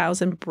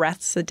 30,000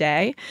 breaths a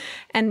day.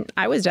 And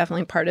I was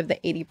definitely part of the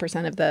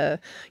 80% of the,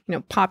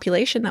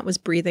 population that was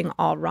breathing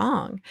all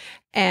wrong.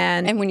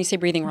 And when you say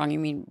breathing wrong, you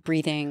mean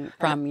breathing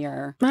from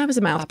your... I was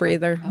a mouth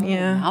breather. Oh,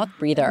 yeah. Mouth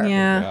breather.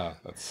 Yeah.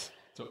 That's...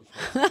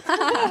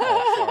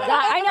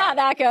 I know how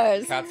that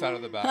goes. Cat's out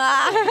of the bag.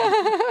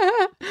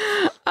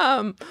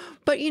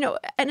 But,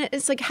 and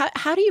it's like,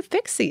 how do you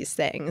fix these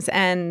things?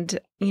 And,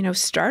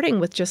 starting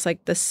with just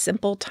like the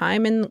simple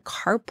time in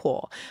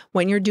carpool,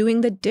 when you're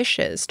doing the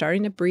dishes,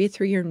 starting to breathe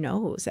through your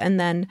nose. And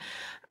then,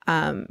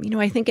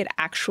 I think it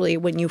actually,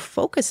 when you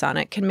focus on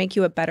it, can make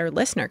you a better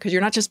listener because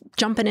you're not just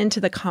jumping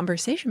into the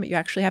conversation, but you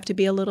actually have to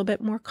be a little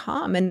bit more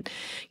calm. And,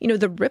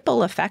 the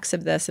ripple effects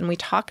of this, and we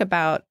talk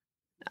about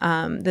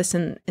this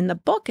in the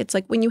book, it's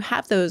like when you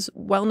have those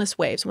wellness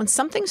waves, when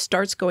something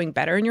starts going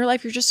better in your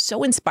life, you're just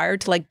so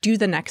inspired to like do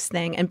the next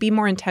thing and be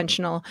more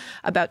intentional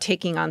about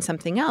taking on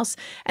something else.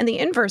 And the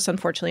inverse,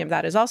 unfortunately, of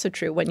that is also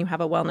true. When you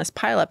have a wellness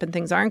pileup and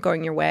things aren't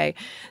going your way,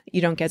 you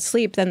don't get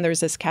sleep, then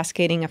there's this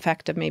cascading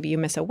effect of maybe you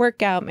miss a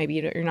workout, maybe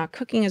you're not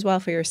cooking as well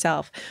for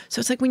yourself. So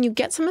it's like when you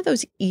get some of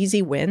those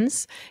easy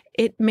wins,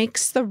 it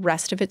makes the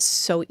rest of it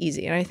so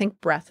easy. And I think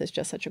breath is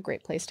just such a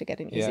great place to get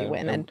an easy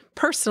win. And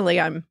personally,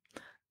 I'm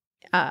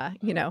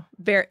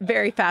very,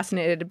 very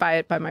fascinated by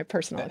it, by my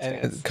personal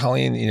experience. And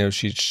Colleen,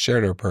 she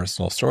shared her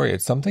personal story.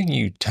 It's something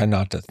you tend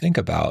not to think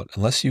about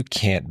unless you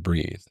can't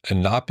breathe.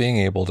 And not being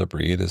able to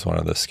breathe is one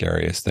of the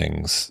scariest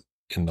things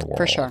in the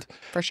world.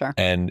 For sure.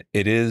 And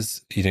it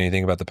is, you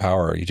think about the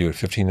power. You do it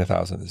 15 to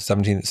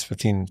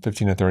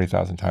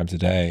 30,000 times a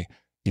day.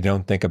 You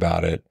don't think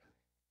about it.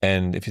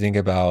 And if you think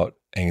about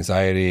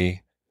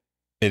anxiety,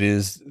 it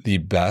is the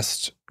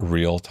best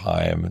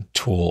real-time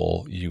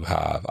tool you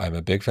have. I'm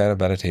a big fan of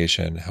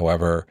meditation.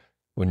 However,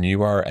 when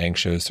you are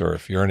anxious or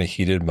if you're in a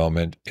heated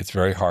moment, it's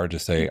very hard to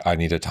say, I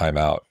need a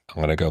timeout. I'm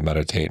going to go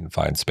meditate and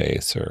find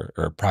space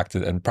or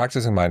practice. And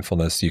practicing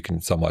mindfulness, you can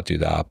somewhat do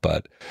that.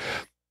 But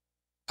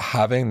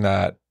having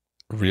that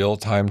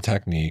real-time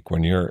technique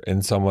when you're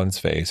in someone's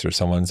face or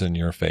someone's in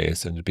your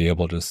face, and to be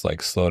able to just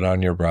like slow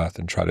down your breath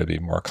and try to be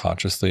more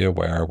consciously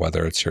aware,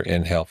 whether it's your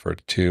inhale for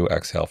 2,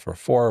 exhale for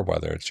 4,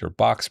 whether it's your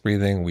box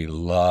breathing. We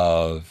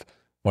love,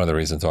 one of the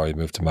reasons why we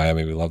moved to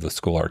Miami, we love the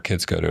school our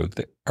kids go to.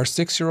 Our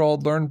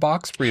 6-year-old learned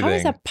box breathing. How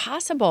is that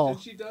possible? And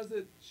she does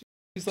it.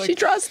 She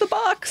draws the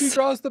box. She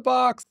draws the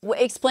box.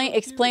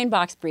 Explain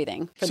box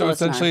breathing for the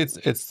listener.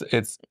 Essentially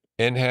it's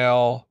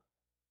inhale,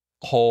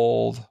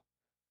 hold,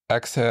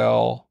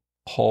 exhale,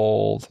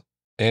 hold,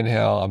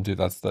 inhale.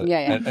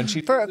 Yeah. And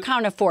she For a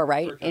count of 4,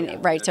 right?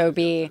 Right. So it'd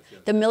be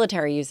the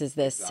military uses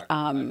this.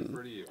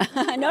 No.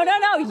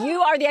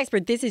 You are the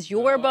expert. This is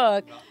your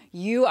book.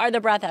 You are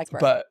the breath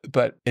expert.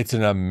 But it's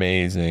an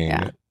amazing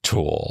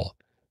tool.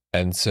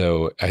 And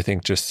so I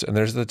think and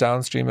there's the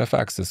downstream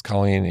effects, as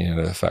Colleen, it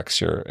affects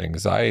your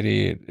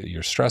anxiety,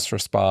 your stress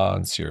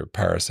response, your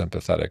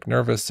parasympathetic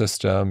nervous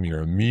system,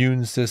 your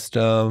immune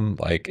system.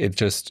 Like it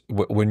just,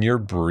 when you're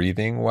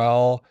breathing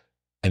well,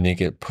 I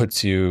think it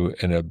puts you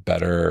in a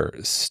better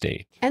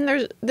state.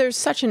 And there's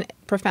such a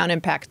profound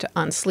impact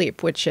on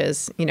sleep, which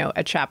is,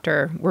 a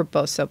chapter we're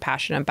both so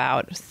passionate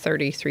about.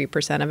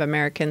 33% of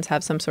Americans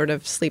have some sort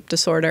of sleep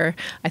disorder.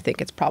 I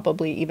think it's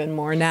probably even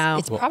more now.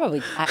 It's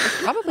probably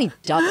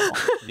double.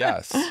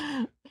 Yes.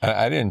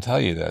 I didn't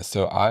tell you this.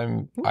 So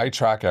I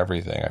track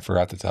everything. I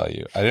forgot to tell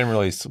you. I didn't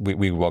really,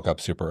 we woke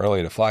up super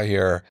early to fly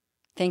here.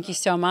 Thank you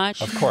so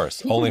much. Of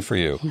course. Only for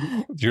you.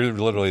 You're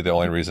literally the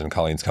only reason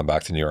Colleen's come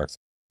back to New York.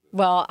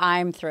 Well,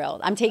 I'm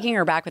thrilled. I'm taking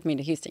her back with me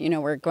to Houston.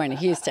 We're going to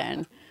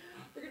Houston.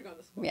 We're going to go on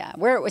this morning. Yeah,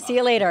 we'll see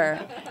you later.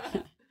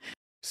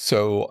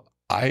 So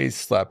I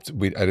slept.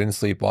 I didn't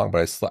sleep long,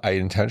 but I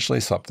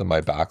intentionally slept on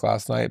my back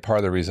last night. Part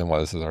of the reason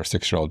was that our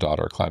 6-year-old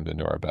daughter climbed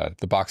into our bed.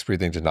 The box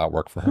breathing did not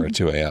work for her at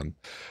 2 a.m.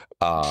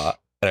 And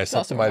I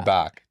slept on my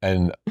back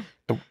and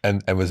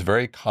was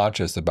very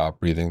conscious about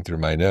breathing through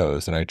my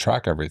nose. And I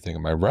track everything.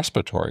 And my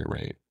respiratory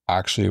rate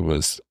actually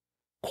was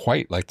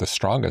quite like the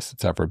strongest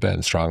it's ever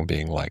been. Strong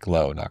being like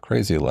low, not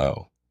crazy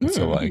low. And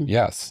so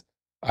yes,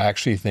 I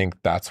actually think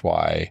that's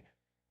why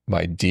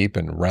my deep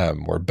and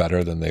REM were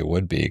better than they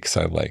would be, because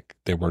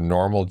they were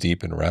normal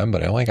deep and REM,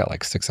 but I only got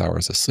like 6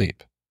 hours of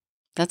sleep.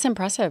 That's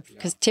impressive,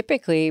 because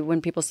typically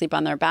when people sleep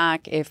on their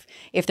back, if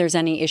there's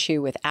any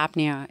issue with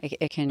apnea,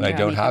 it can. And I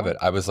don't have it.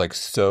 I was like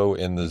so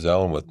in the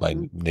zone with my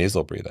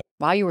nasal breathing.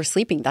 While you were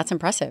sleeping, that's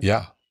impressive.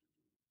 Yeah.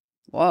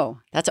 Whoa,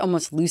 that's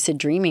almost lucid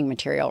dreaming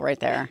material right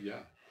there. Yeah.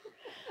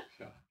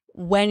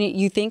 When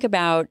you think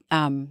about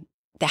the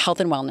health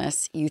and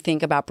wellness, you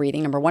think about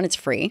breathing. Number one, it's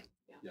free,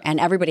 and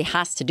everybody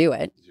has to do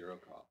it.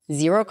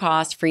 Zero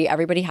cost, free.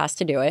 Everybody has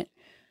to do it.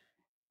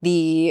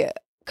 The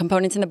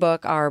components in the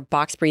book are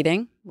box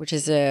breathing, which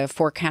is a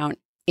 4-count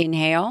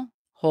inhale,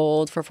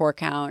 hold for 4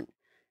 count,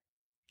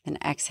 then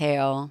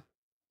exhale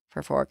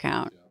for 4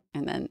 count,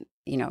 and then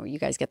you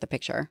guys get the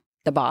picture.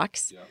 The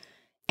box. Yeah.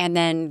 And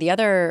then the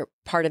other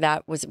part of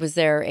that was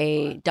there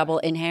a double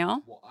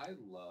inhale? Well, I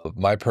love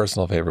my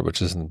personal favorite,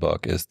 which is in the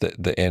book, is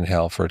the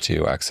inhale for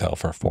 2, exhale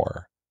for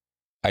 4.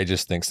 I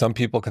just think some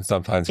people can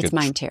sometimes get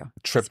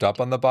tripped up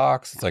on the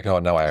box. It's like, oh,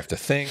 no, I have to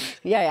think.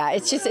 Yeah.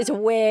 It's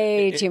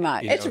way too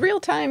much. It's real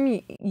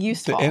time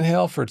useful. The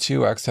inhale for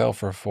 2, exhale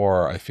for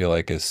 4, I feel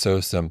like is so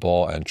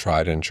simple and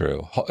tried and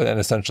true. And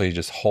essentially you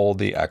just hold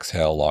the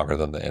exhale longer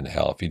than the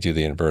inhale. If you do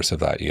the inverse of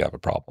that, you have a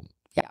problem.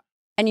 Yeah.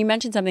 And you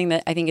mentioned something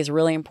that I think is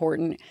really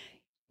important.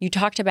 You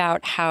talked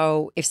about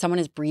how if someone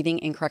is breathing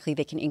incorrectly,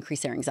 they can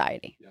increase their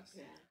anxiety. Yes.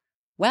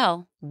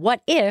 Well,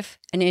 what if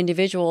an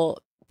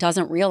individual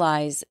doesn't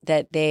realize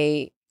that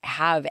they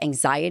have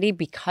anxiety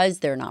because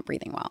they're not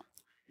breathing well?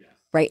 Yes.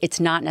 Right? It's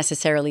not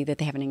necessarily that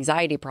they have an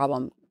anxiety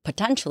problem.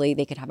 Potentially,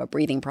 they could have a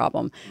breathing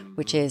problem,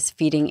 which is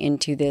feeding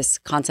into this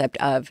concept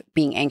of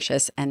being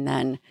anxious and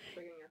then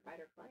triggering your fight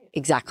or flight.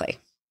 Exactly.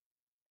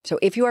 So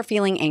if you are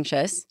feeling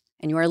anxious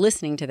and you are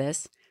listening to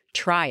this,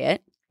 try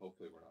it.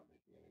 Hopefully we're not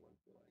making anyone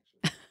feel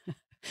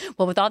anxious.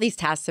 Well, with all these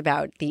tasks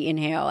about the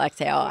inhale,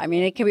 exhale, I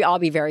mean, it can all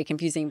be very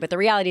confusing, but the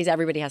reality is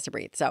everybody has to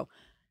breathe. So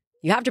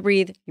you have to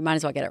breathe. You might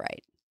as well get it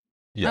right.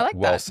 Yeah,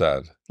 well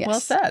said. Yes. Well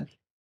said.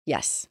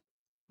 Yes.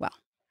 Well,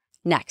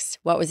 next,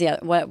 what was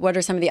what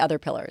are some of the other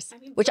pillars?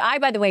 Which I,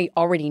 by the way,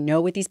 already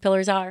know what these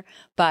pillars are,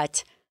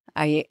 but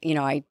I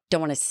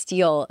don't want to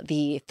steal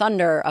the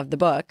thunder of the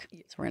book.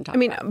 So we're going to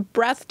talk about.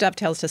 Breath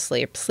dovetails to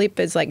sleep. Sleep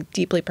is like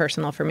deeply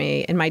personal for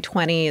me. In my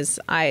 20s,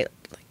 I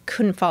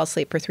couldn't fall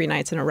asleep for 3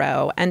 nights in a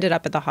row. Ended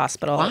up at the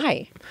hospital.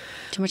 Why?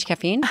 Too much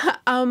caffeine?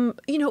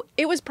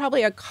 It was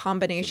probably a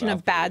combination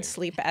of bad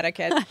sleep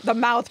etiquette, the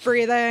mouth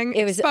breathing.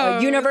 It was a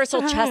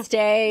universal chest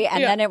day,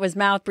 and then it was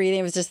mouth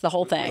breathing. It was just the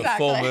whole thing.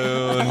 Exactly. Full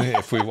moon,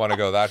 if we want to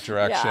go that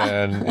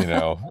direction.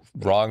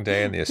 Wrong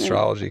day in the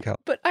astrology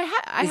calendar. But I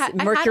had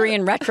Mercury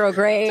in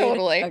retrograde.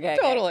 Totally.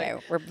 Totally.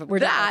 Okay. We're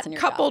that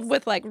coupled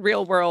with like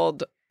real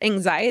world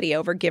anxiety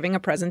over giving a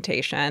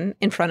presentation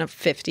in front of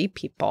 50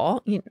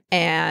 people,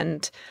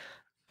 and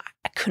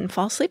I couldn't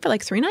fall asleep for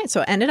like 3 nights.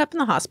 So I ended up in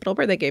the hospital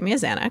where they gave me a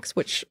Xanax,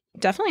 which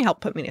definitely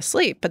helped put me to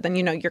sleep. But then,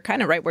 you're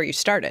kind of right where you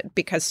started,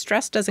 because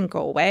stress doesn't go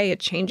away. It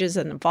changes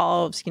and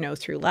evolves,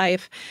 through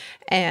life.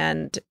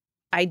 And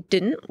I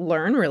didn't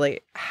learn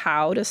really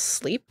how to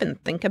sleep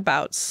and think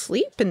about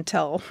sleep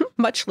until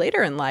much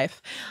later in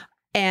life.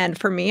 And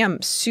for me,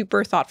 I'm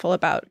super thoughtful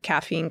about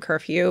caffeine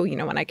curfew. You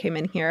know, when I came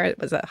in here, it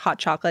was a hot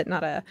chocolate,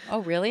 not a Oh,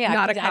 really?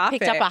 not a I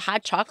picked coffee. up a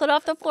hot chocolate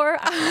off the floor.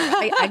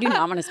 I do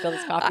not want to spill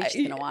this coffee.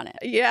 She's going to want it.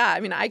 Yeah, I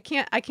mean, I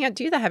can't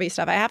do the heavy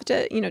stuff. I have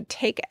to, you know,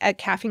 take a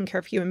caffeine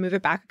curfew and move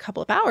it back a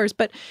couple of hours.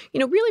 But, you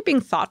know, really being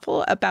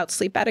thoughtful about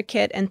sleep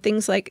etiquette and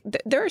things like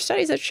there are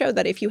studies that show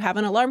that if you have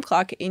an alarm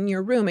clock in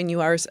your room and you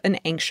are an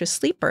anxious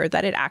sleeper,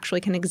 that it actually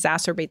can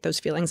exacerbate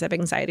those feelings of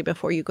anxiety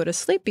before you go to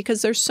sleep,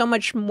 because there's so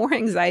much more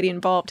anxiety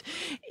involved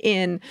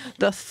in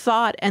the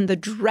thought and the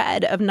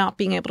dread of not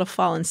being able to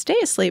fall and stay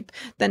asleep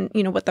than,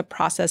 you know, what the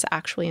process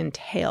actually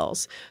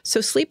entails.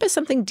 So sleep is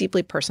something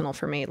deeply personal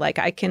for me. Like,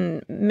 I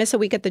can miss a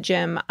week at the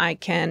gym. I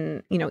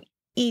can, you know,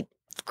 eat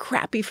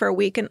crappy for a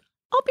week and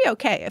I'll be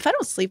okay. If I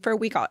don't sleep for a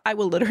week, I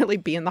will literally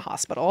be in the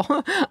hospital,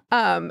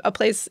 a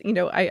place, you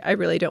know, I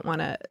really don't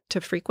want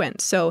to frequent.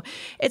 So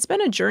it's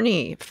been a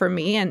journey for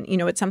me. And, you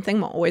know, it's something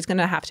I'm always going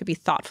to have to be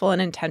thoughtful and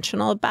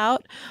intentional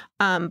about.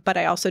 But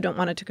I also don't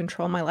want it to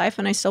control my life.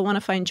 And I still want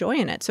to find joy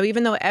in it. So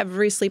even though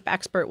every sleep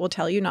expert will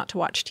tell you not to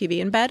watch TV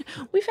in bed,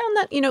 we found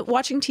that, you know,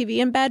 watching TV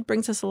in bed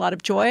brings us a lot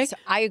of joy. So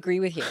I agree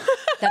with you.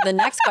 That the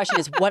next question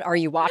is, what are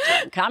you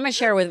watching? I'm going to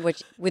share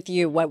with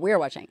you what we're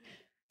watching.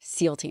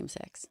 SEAL Team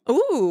 6.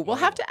 Ooh, we'll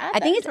have to add I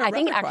think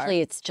repertoire.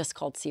 actually it's just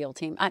called SEAL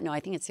Team. No,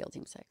 I think it's SEAL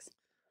Team 6.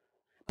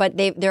 But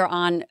they're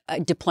on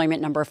deployment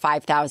number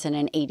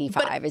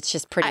 5,085. It's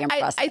just pretty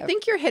impressive. I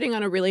think you're hitting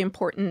on a really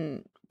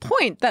important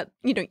point that,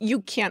 you know,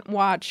 you can't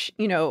watch,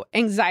 you know,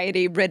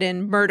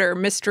 anxiety-ridden murder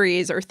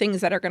mysteries or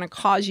things that are going to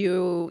cause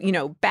you, you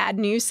know, bad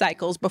news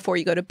cycles before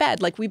you go to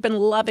bed. Like, we've been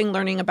loving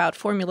learning about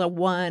Formula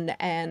One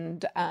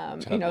and,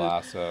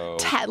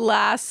 Ted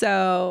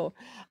Lasso.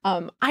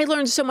 I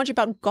learned so much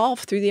about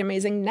golf through the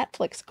amazing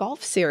Netflix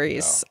golf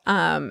series,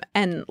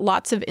 and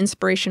lots of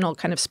inspirational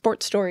kind of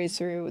sports stories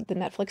through the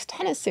Netflix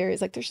tennis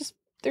series. Like,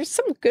 there's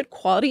some good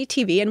quality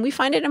TV, and we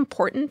find it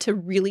important to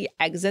really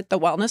exit the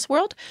wellness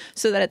world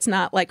so that it's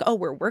not like, oh,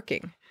 we're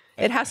working.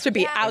 It has to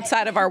be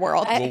outside of our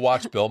world. We'll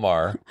watch Bill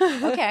Maher.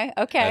 Okay.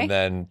 And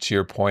then to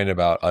your point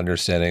about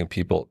understanding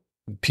people's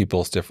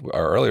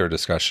our earlier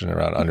discussion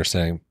around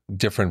understanding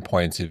different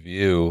points of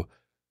view.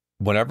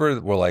 Whenever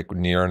we're like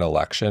near an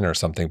election or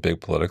something big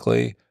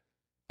politically,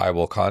 we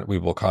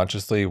will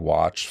consciously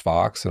watch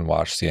Fox and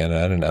watch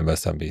CNN and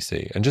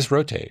MSNBC and just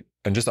rotate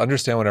and just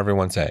understand what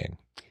everyone's saying.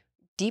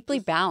 Deeply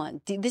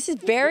balanced. This is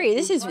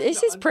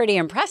pretty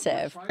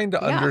impressive. Trying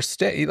to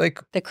understand,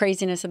 like, the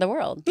craziness of the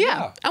world.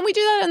 Yeah. And we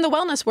do that in the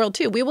wellness world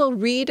too. We will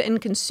read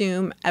and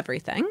consume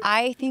everything.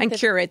 I think and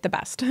curate the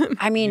best.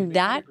 I mean,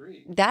 that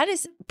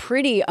is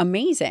pretty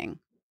amazing.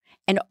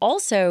 And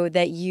also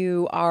that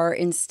you are,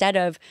 instead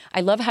of,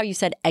 I love how you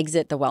said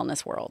exit the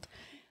wellness world,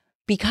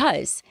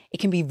 because it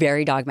can be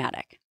very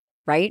dogmatic,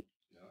 right?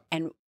 Yeah.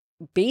 And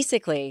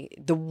basically,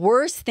 the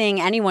worst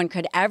thing anyone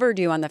could ever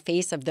do on the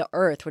face of the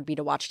earth would be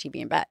to watch TV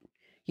in bed.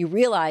 You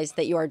realize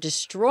that you are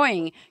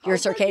destroying your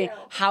circadian.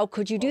 How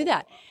could you do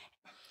that?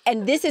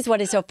 And this is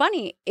what is so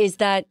funny, is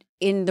that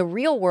in the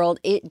real world,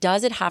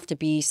 does it have to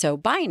be so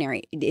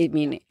binary? I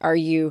mean, are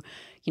you,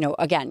 you know,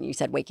 again, you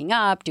said waking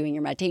up, doing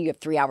your meditation, you have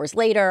 3 hours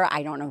later.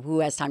 I don't know who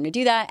has time to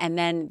do that. And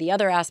then the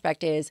other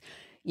aspect is,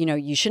 you know,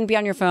 you shouldn't be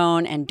on your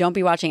phone and don't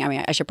be watching. I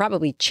mean, I should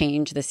probably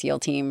change the SEAL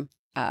team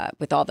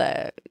with all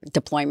the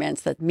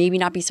deployments that maybe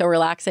not be so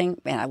relaxing.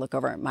 And I look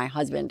over, my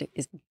husband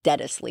is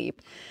dead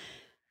asleep.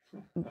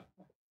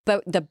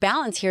 But the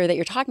balance here that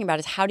you're talking about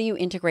is, how do you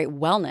integrate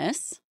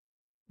wellness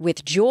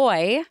with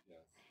joy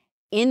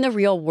in the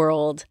real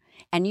world?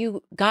 And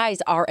you guys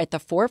are at the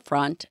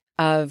forefront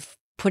of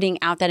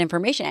putting out that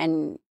information,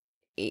 and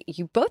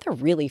you both are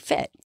really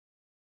fit.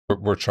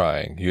 We're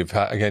trying. You've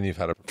had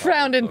a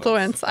profound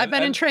influence. I've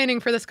been in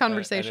training for this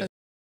conversation.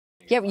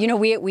 Yeah, you know,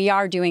 we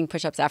are doing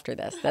push-ups after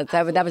this. That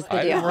was the deal.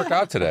 I didn't work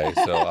out today,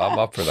 so I'm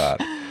up for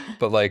that.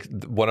 But like,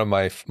 one of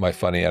my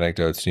funny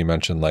anecdotes, you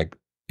mentioned, like,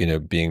 you know,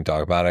 being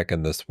dogmatic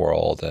in this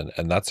world, and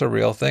that's a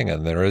real thing,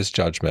 and there is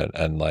judgment.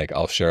 And like,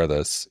 I'll share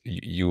this.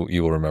 You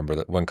will remember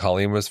that when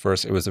Colleen was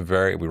first, we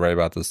write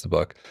about this in the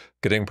book.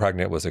 Getting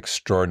pregnant was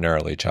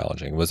extraordinarily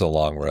challenging. It was a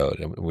long road,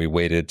 and we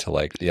waited to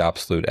like the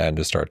absolute end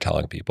to start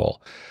telling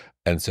people.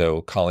 And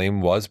so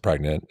Colleen was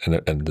pregnant,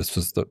 and this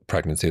was the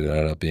pregnancy that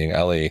ended up being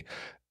Ellie.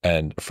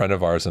 And a friend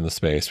of ours in the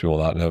space, we will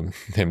not know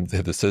him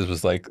who this is,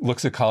 was like,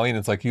 looks at Colleen and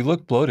it's like, you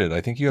look bloated.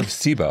 I think you have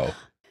SIBO.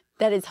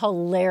 That is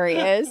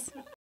hilarious.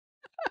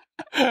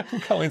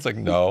 Colleen's like,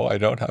 no, I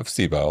don't have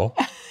SIBO.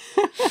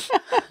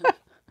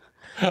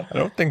 I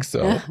don't think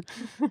so.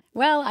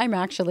 Well, I'm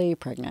actually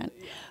pregnant.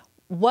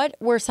 What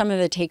were some of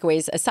the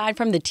takeaways, aside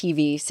from the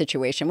TV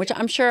situation, which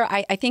I'm sure,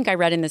 I think I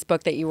read in this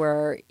book that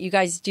you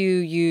guys do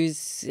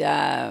use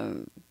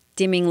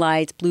dimming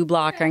lights, blue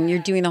blocker, and you're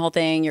doing the whole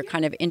thing. You're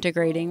kind of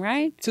integrating,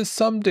 right? To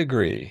some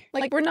degree.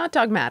 Like, we're not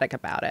dogmatic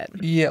about it.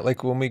 Yeah,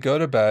 like when we go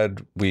to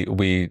bed,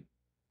 we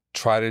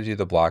try to do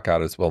the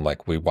blackout as well.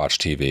 Like, we watch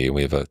TV, and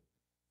we have a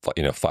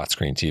flat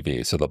screen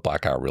TV, so the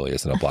blackout really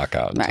isn't a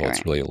blackout until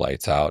it's really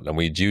lights out. And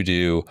we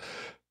do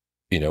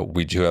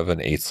have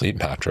an 8 sleep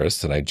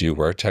mattress, and I do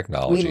wear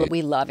technology.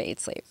 We love 8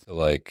 sleep. So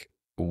like,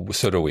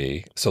 So do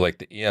we. So like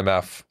the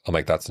EMF, I'm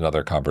like, that's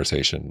another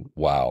conversation.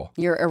 Wow.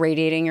 You're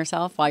irradiating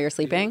yourself while you're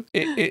sleeping?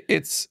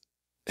 It's,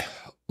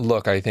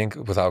 look, I think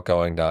without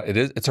going down,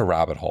 it's a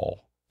rabbit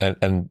hole.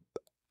 And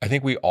I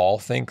think we all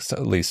think, so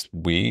at least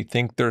we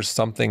think there's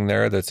something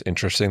there that's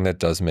interesting that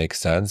does make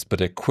sense,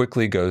 but it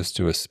quickly goes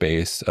to a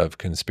space of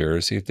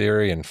conspiracy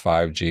theory and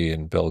 5G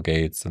and Bill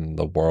Gates and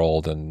the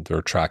world, and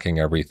they're tracking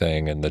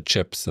everything and the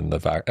chips and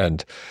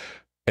and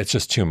it's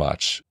just too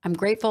much. I'm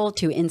grateful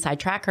to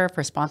Inside Tracker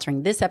for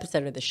sponsoring this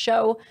episode of the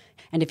show.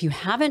 And if you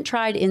haven't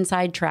tried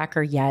Inside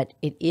Tracker yet,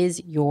 it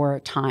is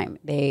your time.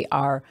 They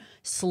are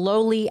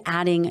slowly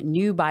adding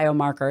new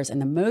biomarkers,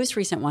 and the most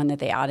recent one that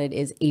they added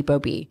is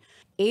ApoB.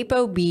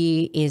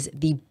 ApoB is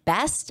the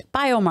best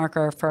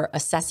biomarker for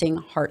assessing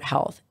heart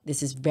health.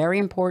 This is very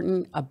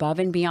important, above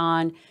and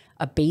beyond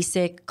a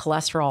basic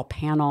cholesterol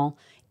panel.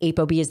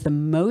 ApoB is the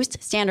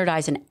most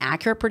standardized and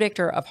accurate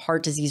predictor of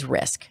heart disease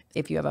risk.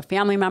 If you have a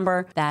family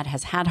member that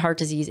has had heart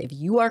disease, if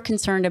you are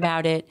concerned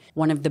about it,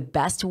 one of the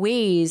best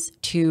ways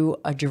to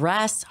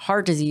address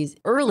heart disease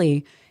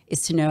early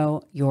is to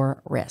know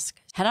your risk.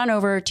 Head on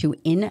over to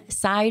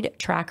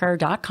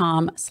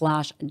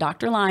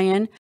insidetracker.com/Dr.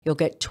 Lyon. You'll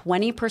get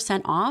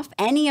 20% off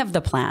any of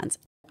the plans.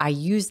 I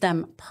use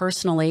them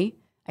personally.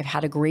 I've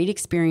had a great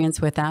experience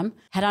with them.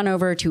 Head on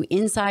over to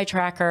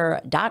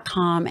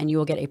insidetracker.com and you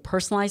will get a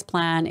personalized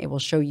plan. It will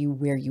show you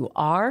where you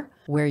are,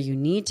 where you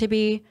need to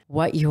be,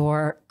 what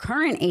your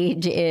current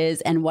age is,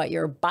 and what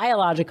your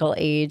biological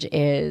age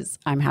is.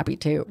 I'm happy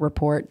to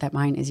report that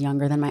mine is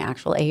younger than my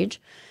actual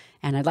age.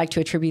 And I'd like to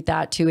attribute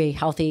that to a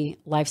healthy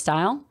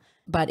lifestyle.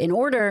 But in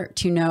order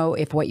to know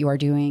if what you are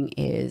doing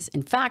is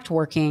in fact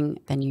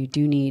working, then you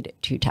do need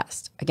to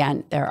test.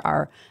 Again, there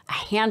are a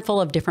handful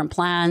of different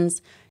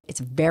plans. It's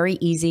very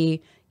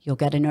easy. You'll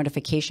get a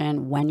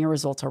notification when your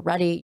results are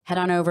ready. Head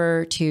on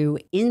over to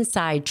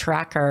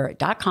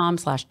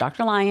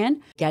insidetracker.com/Dr.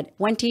 Lyon. Get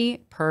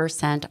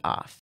 20%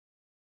 off.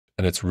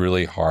 And it's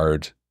really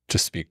hard to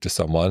speak to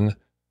someone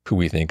who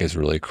we think is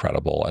really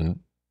credible and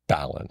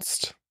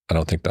balanced. I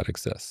don't think that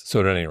exists.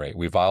 So at any rate,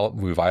 we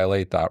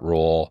violate that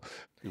rule.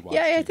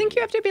 Yeah, I think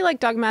you have to be like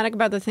dogmatic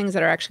about the things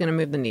that are actually going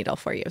to move the needle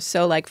for you.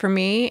 So like for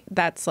me,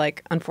 that's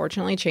like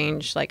unfortunately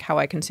changed like how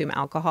I consume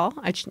alcohol.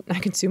 I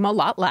consume a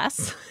lot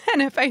less.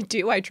 And if I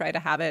do, I try to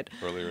have it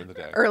earlier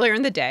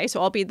in the day.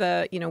 So I'll be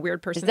the,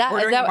 weird person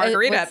ordering a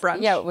margarita at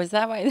brunch. Yeah, was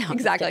that why? No,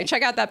 exactly.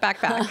 Check out that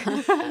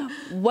backpack.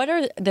 What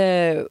are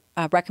the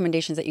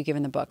recommendations that you give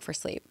in the book for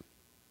sleep?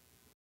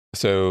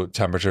 So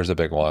temperature is a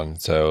big one.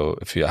 So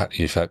if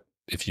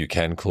you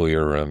can cool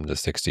your room to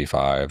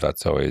 65,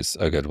 that's always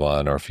a good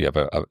one. Or if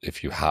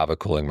you have a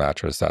cooling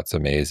mattress, that's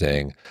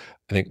amazing.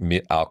 I think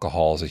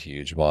alcohol is a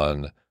huge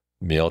one.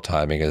 Meal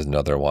timing is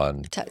another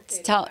one.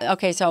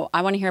 Okay, so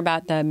I want to hear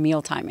about the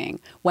meal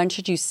timing. When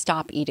should you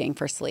stop eating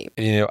for sleep?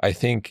 I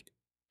think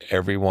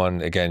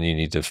everyone, again, you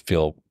need to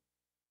feel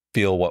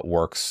what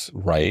works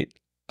right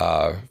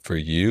for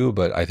you.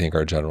 But I think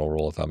our general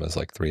rule of thumb is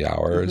like 3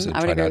 hours. And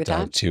try not to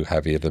have too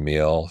heavy of a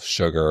meal.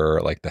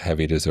 Sugar, like the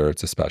heavy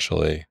desserts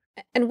especially.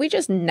 And we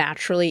just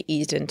naturally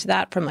eased into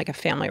that from like a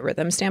family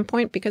rhythm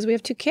standpoint because we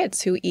have 2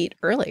 kids who eat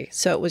early.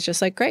 So it was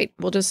just like, great,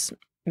 we'll just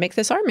make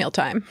this our meal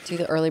time. Do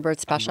the early bird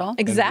special.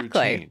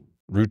 Exactly.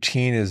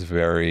 Routine is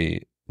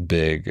very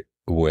big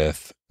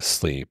with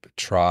sleep.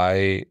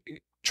 Try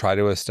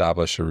to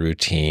establish a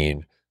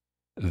routine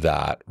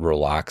that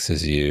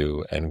relaxes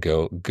you and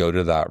go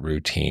to that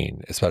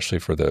routine, especially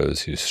for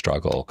those who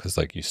struggle, because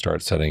like you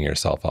start setting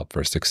yourself up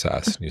for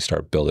success and you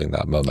start building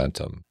that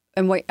momentum.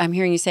 And what I'm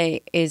hearing you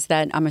say is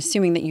that I'm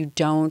assuming that you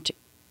don't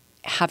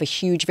have a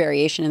huge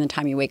variation in the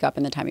time you wake up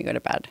and the time you go to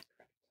bed.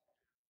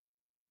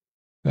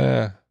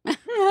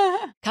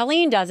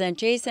 Colleen doesn't.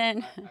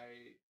 Jason?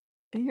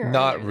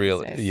 Not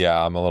really.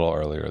 Yeah, I'm a little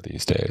earlier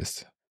these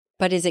days.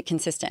 But is it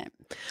consistent?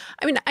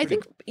 I mean, I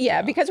think,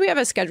 because we have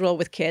a schedule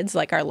with kids,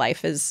 like our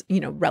life is,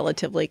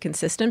 relatively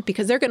consistent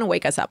because they're going to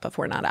wake us up if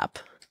we're not up.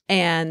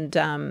 And,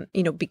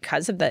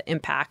 because of the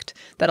impact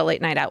that a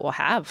late night out will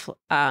have,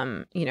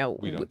 we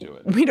don't do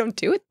it. We don't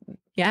do it.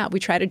 Yeah.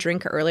 We try to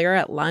drink earlier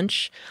at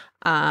lunch.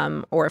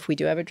 Or if we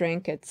do have a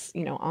drink, it's,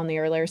 on the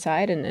earlier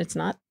side and it's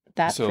not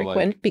that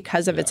frequent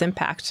because of its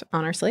impact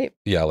on our sleep.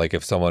 Yeah. Like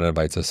if someone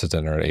invites us to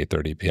dinner at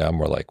 8:30 p.m.,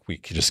 we're like, we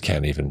just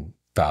can't even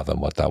fathom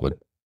what that would.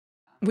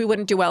 We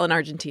wouldn't do well in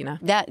Argentina.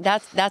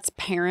 That's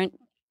parent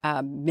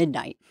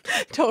midnight.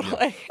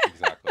 Totally.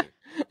 Exactly.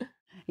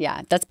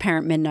 Yeah. That's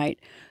parent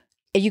midnight.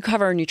 You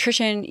cover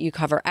nutrition, you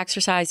cover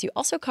exercise, you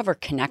also cover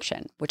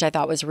connection, which I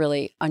thought was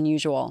really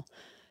unusual.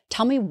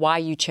 Tell me why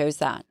you chose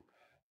that.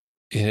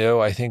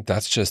 I think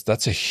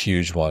that's a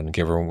huge one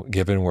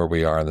given where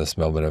we are in this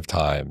moment of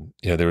time.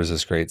 There was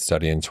this great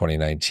study in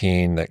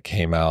 2019 that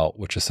came out,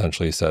 which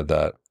essentially said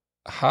that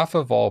half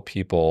of all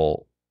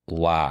people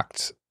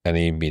lacked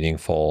any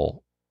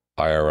meaningful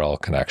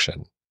IRL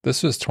connection.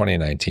 This was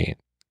 2019.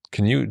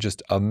 Can you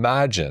just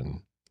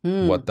imagine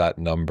what that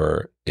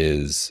number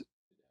is?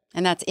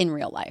 And that's in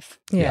real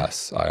life.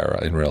 Yes,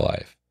 IRL in real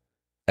life.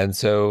 And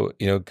so,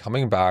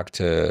 coming back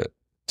to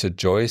to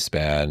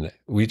joyspan,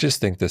 we just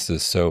think this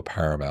is so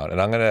paramount.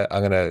 And I'm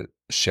gonna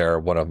share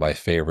one of my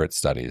favorite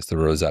studies, the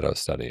Rosetto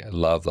study. I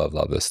love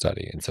this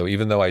study. And so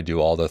even though I do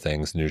all the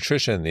things,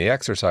 nutrition, the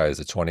exercise,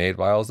 the 28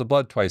 vials of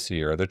blood twice a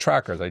year, the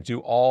trackers, I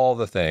do all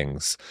the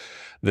things.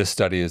 This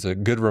study is a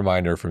good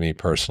reminder for me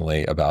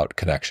personally about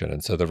connection.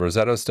 And so the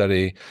Rosetto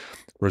study,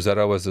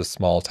 Rosetto was a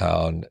small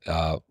town,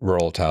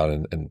 rural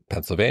town in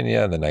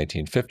Pennsylvania in the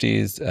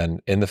 1950s.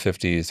 And in the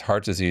 50s,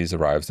 heart disease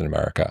arrives in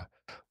America,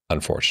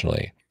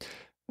 unfortunately.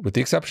 With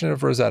the exception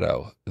of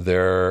Rosetto,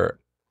 their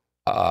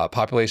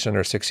population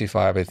under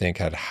 65, I think,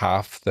 had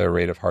half the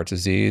rate of heart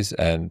disease,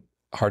 and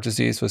heart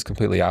disease was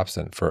completely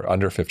absent for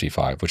under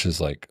 55, which is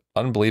like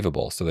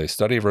unbelievable. So they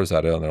study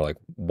Rosetto and they're like,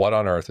 what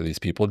on earth are these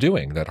people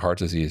doing? That heart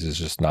disease is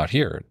just not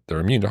here. They're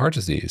immune to heart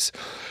disease.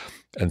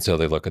 And so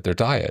they look at their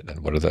diet and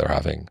what are they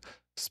having?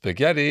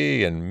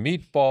 Spaghetti and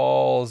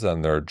meatballs,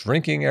 and they're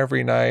drinking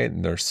every night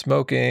and they're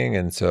smoking.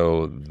 And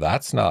so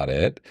that's not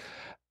it.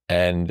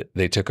 And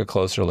they took a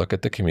closer look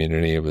at the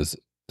community. It was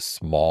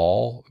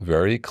small,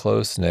 very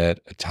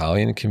close-knit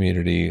Italian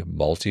community,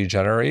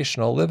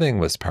 multi-generational living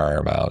was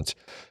paramount.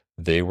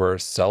 They were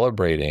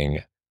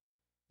celebrating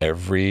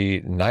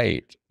every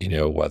night,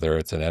 whether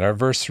it's an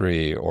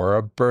anniversary or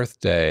a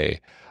birthday.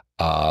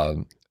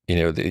 The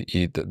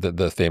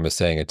famous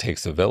saying, it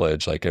takes a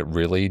village, like it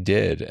really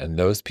did. And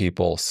those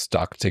people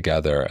stuck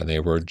together and they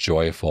were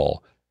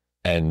joyful.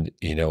 And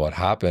you know what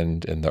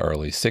happened in the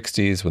early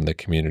 60s when the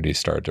community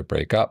started to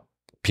break up,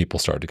 people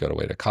started to go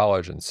away to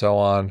college and so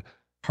on.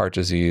 Heart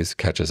disease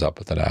catches up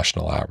with the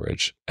national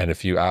average. And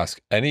if you ask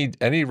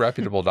any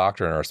reputable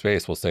doctor in our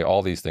space will say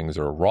all these things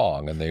are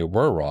wrong, and they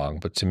were wrong.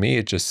 But to me,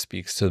 it just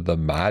speaks to the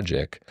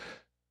magic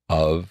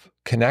of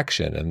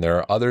connection. And there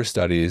are other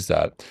studies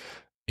that,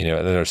 and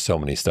there's so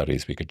many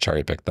studies, we could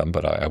cherry pick them,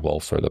 but I will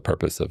for the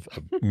purpose of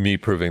me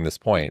proving this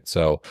point.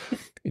 So,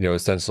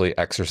 essentially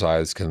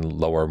exercise can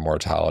lower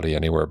mortality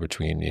anywhere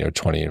between,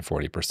 20 and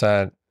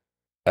 40%,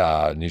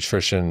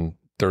 nutrition,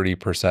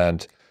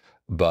 30%.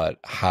 But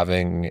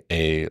being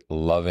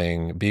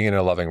in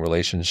a loving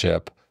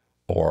relationship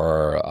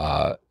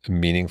or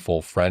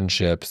meaningful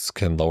friendships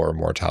can lower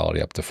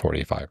mortality up to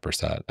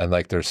 45%. And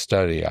like there's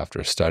study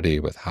after study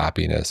with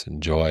happiness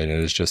and joy. And it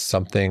is just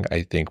something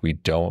I think we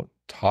don't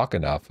talk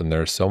enough. And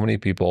there are so many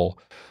people,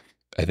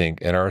 I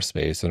think, in our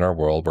space, in our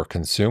world, we're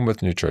consumed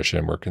with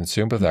nutrition, we're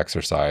consumed with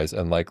exercise.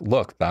 And like,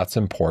 look, that's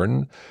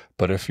important.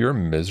 But if you're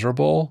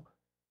miserable,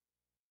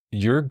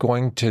 you're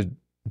going to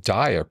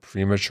die a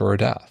premature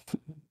death.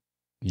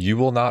 You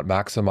will not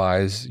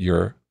maximize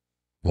your,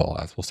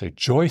 as we'll say,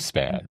 joy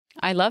span.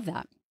 I love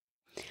that.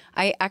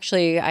 I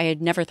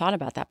had never thought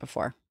about that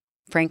before,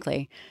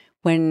 frankly.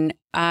 When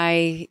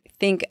I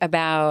think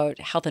about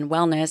health and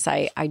wellness,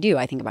 I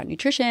think about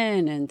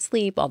nutrition and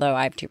sleep, although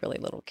I have two really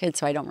little kids,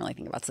 so I don't really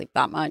think about sleep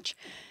that much,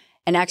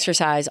 and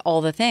exercise, all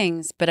the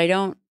things. But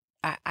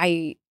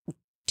I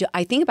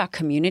think about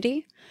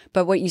community.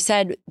 But what you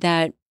said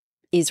that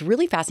is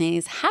really fascinating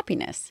is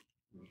happiness.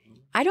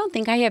 I don't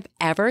think I have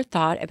ever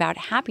thought about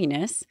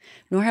happiness,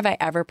 nor have I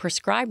ever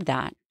prescribed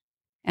that.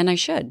 And I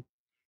should.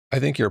 I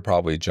think you're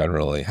probably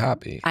generally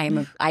happy. I am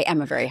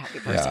a very happy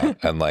person.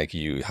 Yeah. And like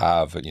you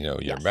have, you're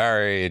Yes.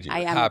 married, you're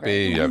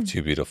happy, you have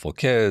two beautiful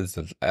kids.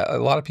 A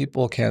lot of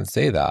people can't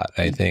say that.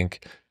 I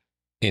think,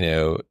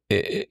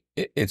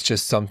 it's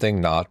just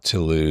something not to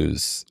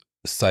lose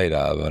sight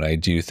of. And I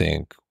do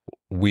think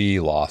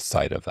we lost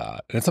sight of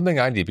that. And it's something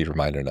I need to be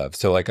reminded of.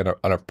 So like on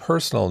a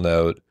personal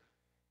note,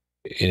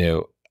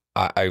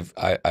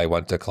 I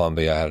went to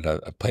Columbia.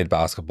 I played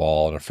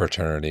basketball in a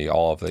fraternity.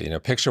 All of the,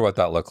 picture what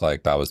that looked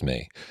like. That was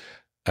me.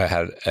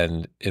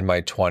 And in my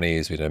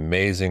 20s, we had an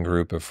amazing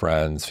group of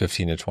friends,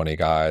 15 to 20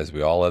 guys.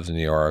 We all lived in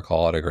New York,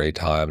 all had a great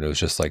time. And it was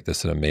just like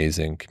an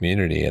amazing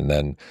community. And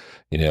then,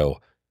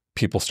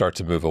 people start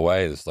to move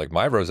away. This is like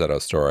my Rosetto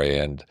story.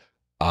 And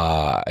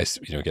I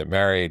get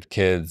married,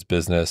 kids,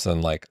 business,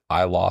 and like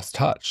I lost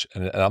touch.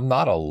 And I'm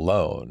not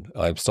alone.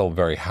 I'm still a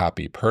very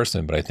happy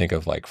person, but I think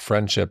of like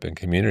friendship and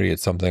community.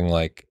 It's something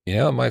like,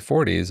 in my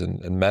 40s,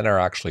 and men are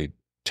actually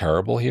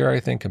terrible here, I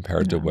think,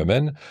 compared to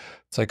women.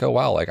 It's like, oh,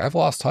 wow, like I've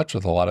lost touch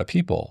with a lot of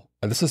people.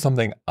 And this is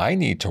something I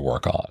need to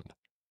work on.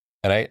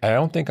 And I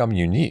don't think I'm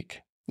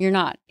unique. You're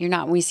not.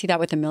 We see that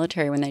with the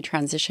military when they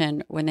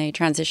transition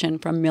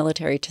from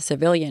military to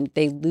civilian,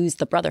 they lose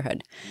the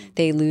brotherhood.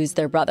 They lose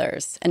their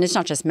brothers. And it's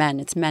not just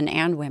men, it's men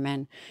and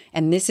women.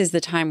 And this is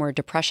the time where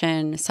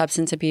depression,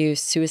 substance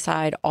abuse,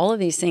 suicide, all of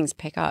these things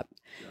pick up.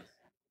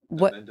 And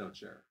men don't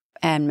share.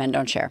 And men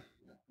don't share.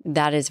 Yeah.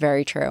 That is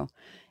very true.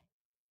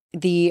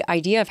 The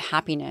idea of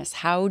happiness,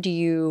 have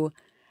you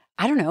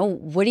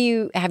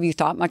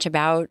thought much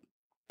about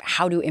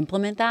how to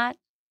implement that?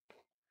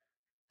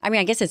 I mean,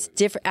 I guess it's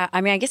different.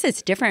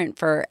 It's different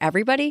for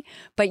everybody.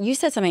 But you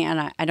said something,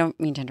 and I don't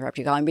mean to interrupt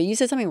you, Colleen, but you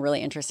said something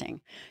really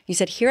interesting. You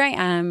said, here I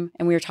am,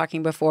 and we were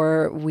talking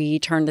before we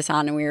turned this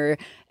on, and we were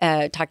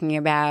talking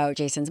about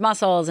Jason's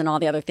muscles and all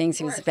the other things.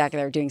 He was back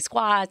there doing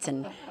squats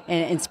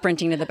and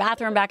sprinting to the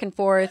bathroom back and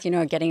forth,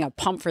 getting a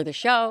pump for the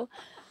show.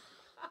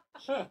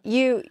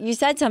 you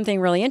said something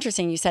really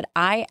interesting. You said,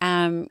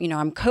 I'm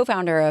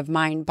co-founder of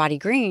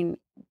mindbodygreen,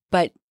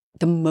 but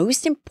the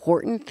most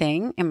important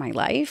thing in my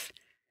life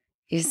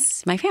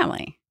is my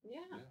family.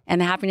 And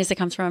the happiness that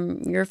comes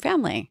from your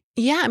family.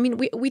 Yeah, I mean,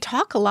 we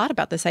talk a lot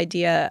about this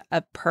idea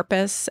of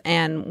purpose,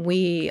 and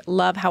we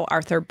love how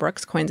Arthur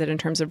Brooks coins it in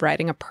terms of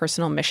writing a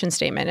personal mission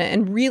statement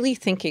and really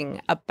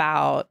thinking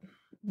about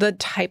the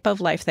type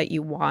of life that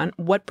you want,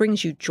 what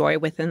brings you joy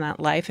within that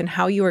life, and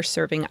how you are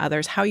serving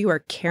others, how you are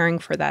caring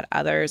for that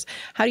others,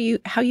 how you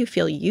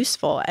feel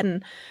useful.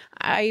 And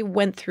I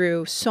went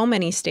through so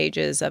many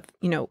stages of,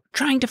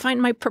 trying to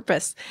find my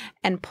purpose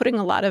and putting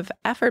a lot of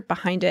effort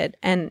behind it.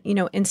 And,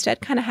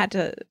 instead kind of had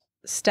to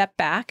step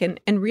back and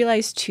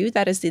realize too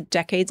that as the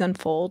decades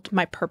unfold,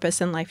 my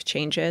purpose in life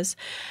changes.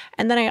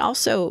 And then I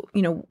also,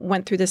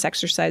 went through this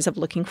exercise of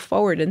looking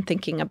forward and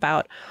thinking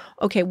about,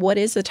 okay, what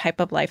is the type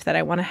of life that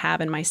I want to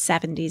have in my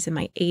 70s, in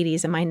my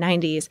 80s, in my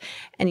 90s?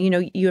 And,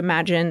 you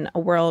imagine a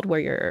world where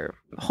you're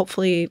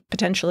hopefully,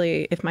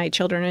 potentially, if my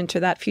children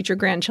enter that, future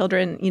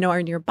grandchildren,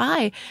 are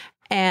nearby.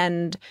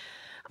 And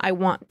I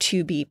want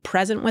to be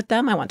present with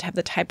them. I want to have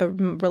the type of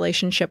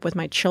relationship with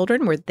my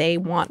children where they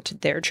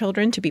want their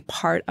children to be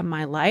part of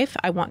my life.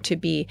 I want to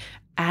be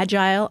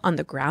agile on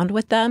the ground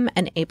with them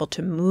and able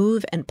to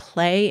move and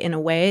play in a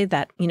way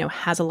that,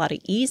 has a lot of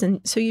ease.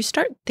 And so you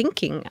start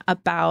thinking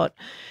about,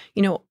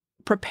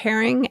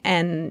 preparing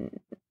and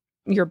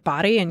your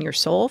body and your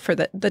soul for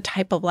the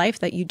type of life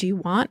that you do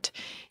want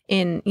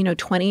in,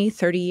 20,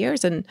 30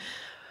 years. And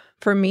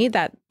for me,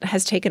 that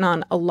has taken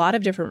on a lot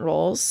of different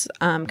roles,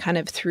 kind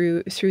of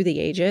through the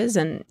ages.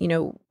 And,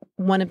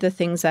 one of the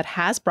things that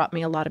has brought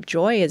me a lot of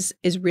joy is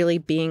really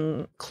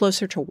being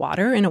closer to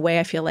water. In a way,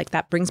 I feel like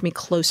that brings me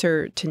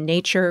closer to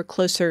nature,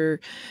 closer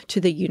to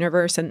the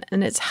universe. And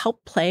it's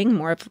helped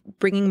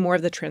bringing more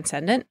of the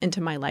transcendent into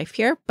my life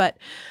here. But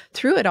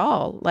through it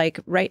all, like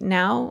right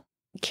now,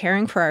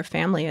 caring for our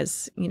family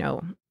is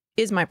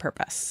my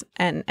purpose.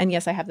 And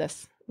yes, I have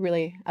this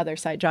really other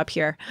side job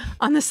here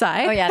on the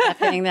side. Oh yeah, that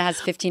thing that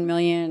has 15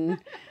 million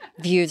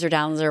views or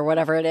downloads or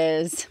whatever it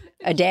is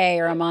a day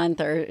or a month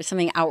or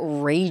something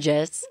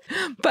outrageous.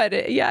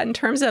 But yeah, in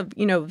terms of,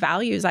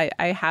 values, I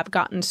have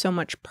gotten so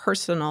much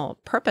personal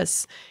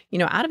purpose,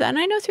 out of that. And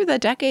I know through the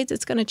decades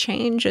it's going to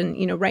change.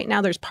 And, right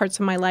now there's parts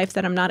of my life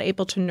that I'm not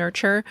able to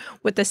nurture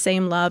with the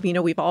same love.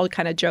 We've all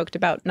kind of joked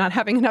about not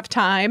having enough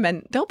time,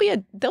 and there'll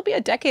be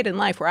a decade in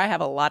life where I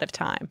have a lot of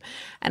time.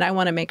 And I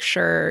want to make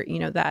sure,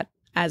 that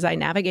as I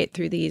navigate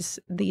through these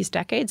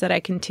decades, that I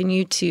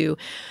continue to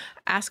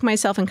ask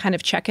myself and kind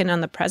of check in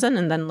on the present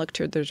and then look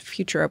to the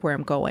future of where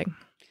I'm going.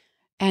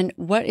 And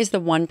what is the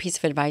one piece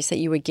of advice that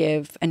you would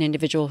give an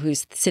individual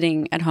who's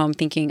sitting at home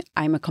thinking,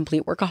 I'm a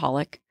complete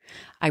workaholic,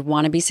 I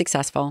want to be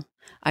successful,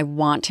 I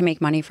want to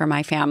make money for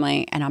my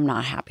family, and I'm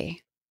not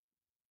happy?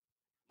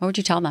 What would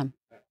you tell them?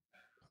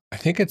 I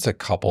think it's a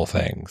couple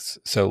things.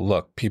 So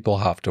look, people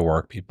have to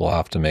work, people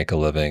have to make a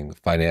living.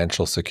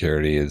 Financial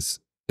security is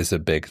a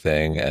big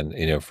thing.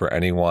 And, for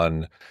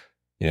anyone,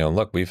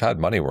 look, we've had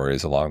money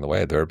worries along the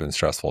way. There have been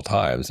stressful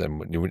times.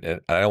 And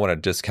I don't want to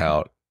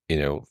discount,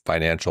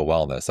 financial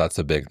wellness. That's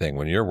a big thing.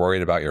 When you're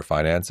worried about your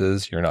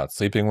finances, you're not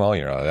sleeping well,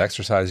 you're not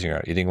exercising, you're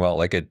not eating well,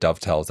 like it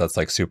dovetails. That's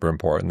like super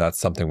important. That's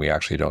something we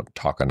actually don't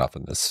talk enough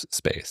in this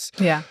space.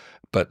 Yeah.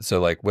 But so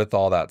like with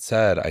all that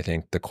said, I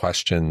think the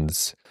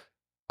questions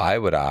I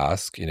would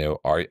ask,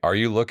 are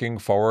you looking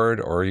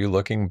forward or are you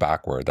looking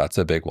backward? That's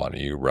a big one. Are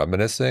you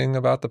reminiscing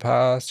about the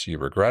past? Are you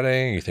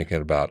regretting? Are you thinking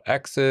about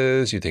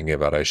exes? Are you thinking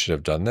about I should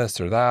have done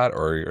this or that?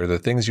 Or are the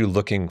things you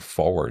looking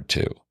forward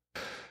to?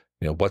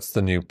 What's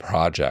the new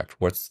project?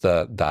 What's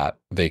that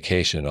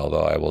vacation?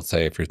 Although I will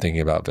say if you're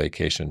thinking about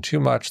vacation too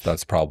much,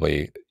 that's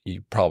probably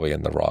in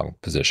the wrong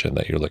position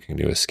that you're looking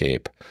to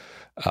escape.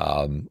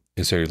 So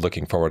you're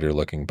looking forward, you're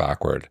looking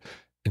backward.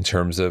 In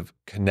terms of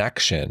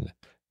connection,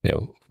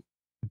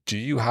 do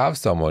you have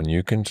someone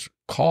you can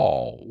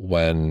call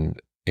when,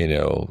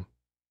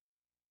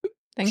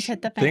 things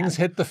hit the fan? Things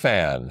hit the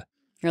fan.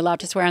 You're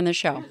allowed to swear on this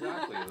show.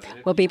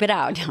 Exactly. We'll beep it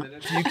out.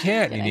 You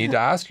can't. You need to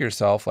ask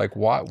yourself, like,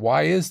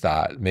 why is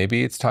that?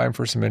 Maybe it's time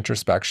for some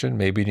introspection.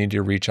 Maybe you need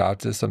to reach out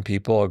to some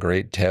people. A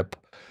great tip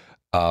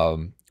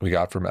we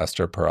got from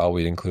Esther Perel,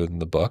 we include in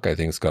the book. I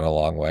think it's gone a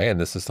long way.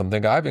 And this is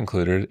something I've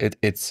included.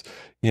 It's,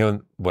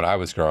 when I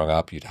was growing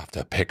up, you'd have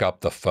to pick up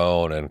the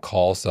phone and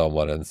call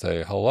someone and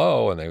say,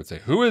 hello. And they would say,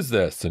 who is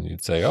this? And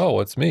you'd say, oh,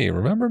 it's me.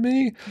 Remember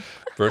me?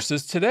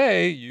 Versus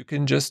today, you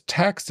can just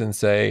text and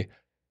say,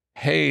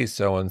 hey,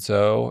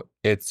 so-and-so,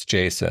 it's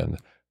Jason.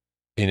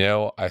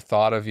 I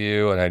thought of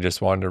you and I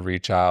just wanted to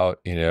reach out,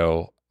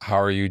 how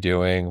are you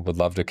doing? Would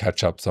love to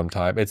catch up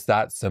sometime. It's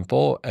that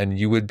simple. And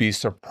you would be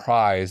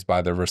surprised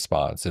by the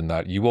response in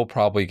that you will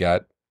probably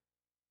get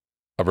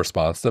a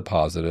response that's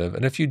positive.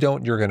 And if you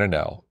don't, you're going to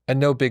know. And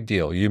no big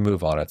deal. You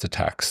move on. It's a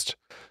text.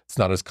 It's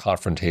not as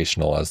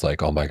confrontational as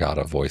like, oh my God,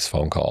 a voice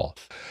phone call.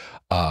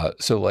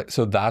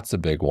 So that's a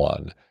big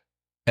one.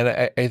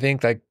 And I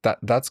think like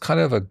that's kind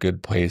of a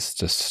good place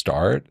to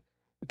start.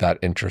 that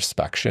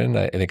introspection.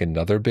 I think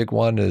another big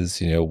one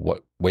is,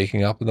 what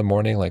waking up in the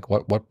morning, like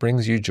what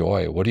brings you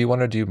joy? What do you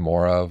want to do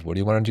more of? What do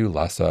you want to do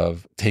less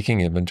of?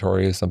 Taking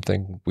inventory is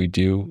something we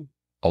do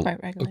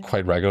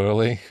quite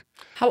regularly.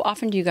 How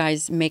often do you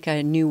guys make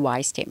a new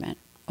why statement?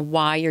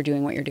 Why you're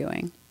doing what you're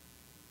doing?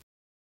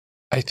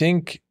 I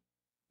think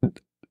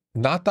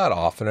not that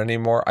often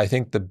anymore. I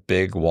think the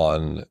big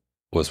one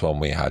was when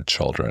we had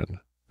children.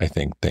 I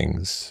think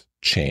things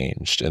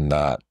changed in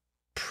that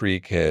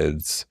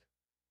pre-kids,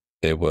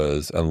 it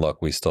was, and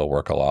look, we still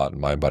work a lot.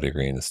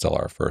 mindbodygreen is still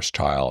our first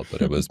child,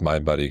 but it was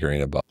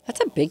mindbodygreen above.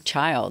 That's a big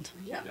child.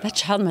 Yeah. That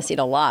child must eat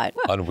a lot.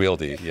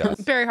 Unwieldy, yes.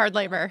 Very hard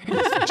labor.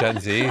 Gen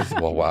Z,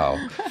 well, wow.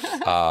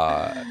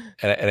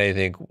 And I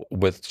think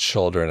with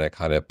children, it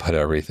kind of put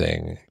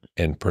everything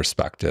in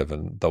perspective.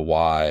 And the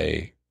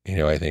why,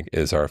 I think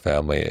is our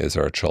family, is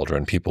our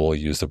children. People will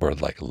use the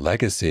word like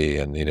legacy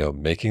and,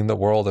 making the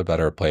world a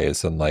better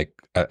place. And like,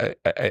 I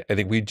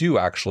think we do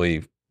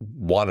actually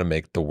want to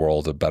make the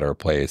world a better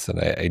place. And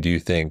I do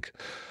think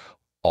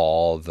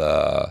all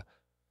the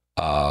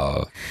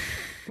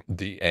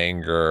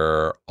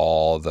anger,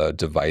 all the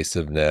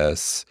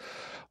divisiveness,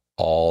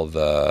 all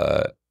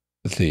the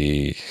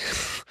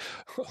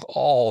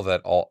all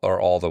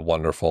the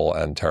wonderful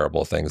and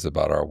terrible things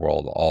about our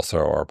world also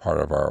are part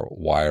of our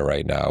why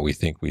right now. We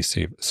think we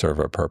serve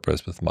a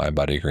purpose with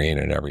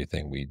mindbodygreen and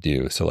everything we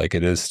do. So like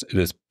it is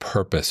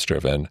purpose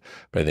driven,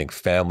 but I think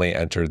family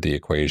entered the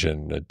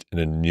equation in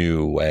a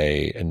new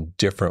way and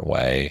different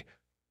way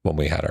when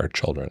we had our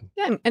children.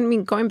 Yeah, I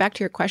mean, going back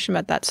to your question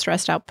about that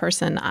stressed out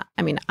person,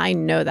 I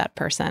know that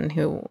person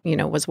who,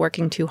 was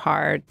working too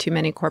hard, too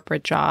many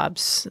corporate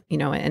jobs,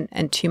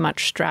 and too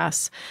much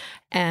stress.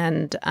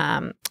 And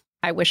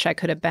I wish I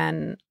could have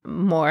been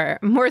more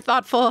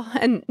thoughtful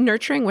and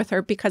nurturing with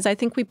her, because I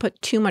think we put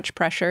too much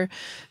pressure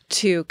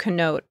to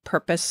connote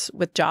purpose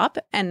with job.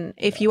 And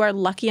if you are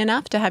lucky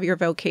enough to have your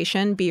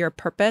vocation be your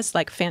purpose,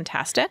 like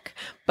fantastic,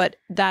 but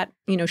that,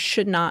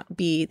 should not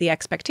be the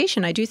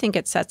expectation. I do think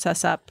it sets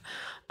us up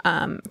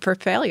for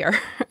failure.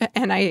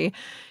 And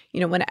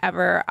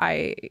whenever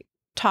I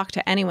talk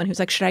to anyone who's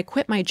like, should I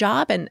quit my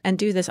job and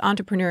do this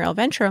entrepreneurial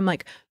venture? I'm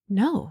like,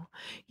 no,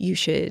 you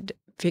should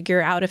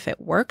figure out if it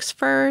works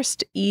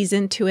first, ease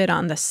into it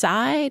on the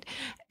side,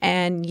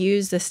 and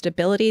use the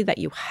stability that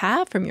you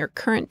have from your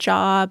current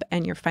job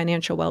and your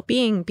financial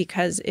well-being.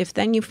 Because if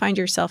then you find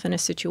yourself in a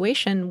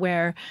situation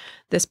where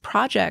this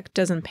project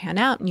doesn't pan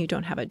out and you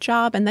don't have a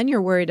job, and then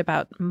you're worried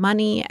about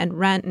money and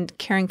rent and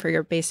caring for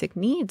your basic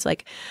needs,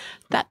 like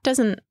that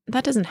doesn't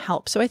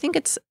help. So I think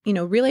it's,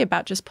 really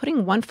about just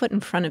putting one foot in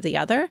front of the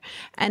other.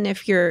 And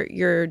if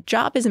your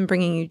job isn't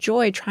bringing you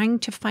joy, trying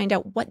to find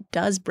out what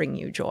does bring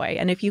you joy.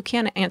 And if you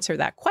can't answer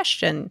that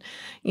question,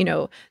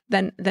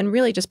 then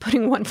really just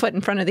putting one foot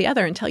in front of the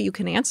other until you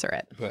can answer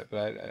it. But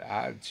I'd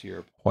add to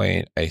your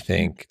point, I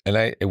think,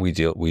 and we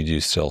do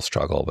still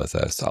struggle with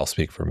this. I'll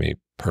speak for me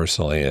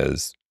personally,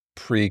 is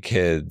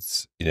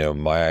pre-kids,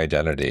 my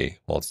identity,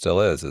 well, it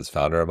still is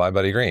founder of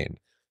mindbodygreen.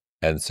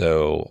 And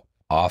so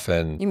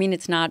often... You mean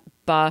it's not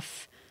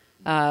buff,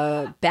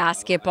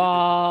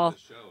 basketball,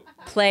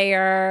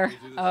 player?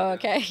 Oh,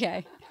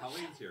 okay.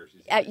 Colleen's here.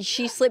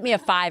 She slipped me a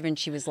 5 and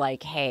she was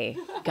like, hey,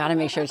 got to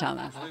make sure to tell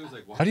them.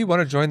 How do you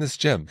want to join this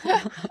gym?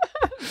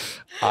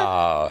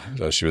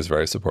 No, she was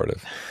very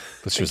supportive.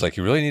 But she was like,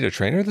 you really need a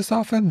trainer this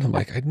often? I'm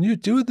like, I knew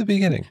do at the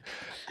beginning.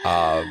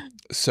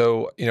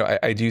 So,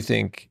 I do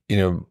think,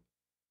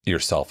 your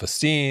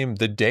self-esteem,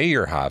 the day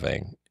you're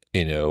having,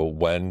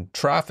 when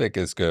traffic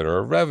is good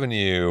or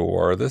revenue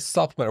or this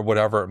supplement or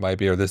whatever it might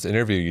be, or this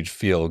interview, you'd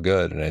feel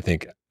good. And I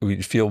think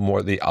we'd feel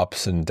more the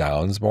ups and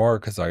downs more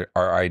because our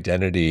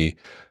identity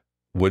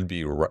would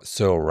be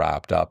so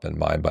wrapped up in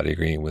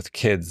mindbodygreen. With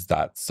kids,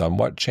 that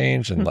somewhat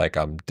changed. And like,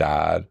 I'm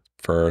dad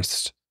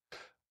first.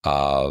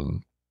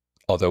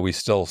 Although we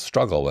still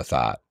struggle with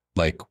that.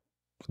 Like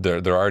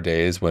there are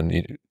days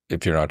when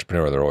if you're an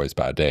entrepreneur, there are always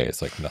bad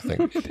days, like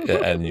nothing.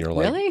 And you're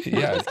like, really?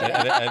 Yeah.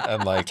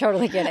 And like,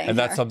 totally kidding. And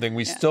that's something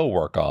we still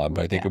work on,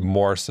 but I think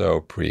more so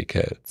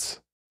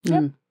pre-kids.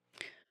 Yep.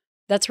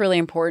 That's really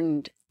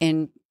important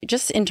in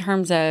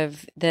terms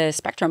of the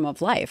spectrum of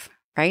life,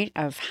 right?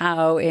 Of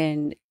how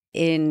in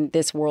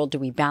this world do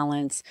we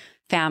balance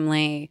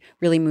family,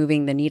 really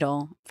moving the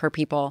needle for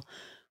people.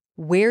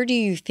 Where do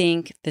you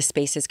think the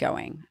space is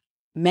going?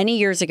 Many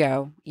years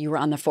ago, you were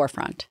on the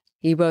forefront.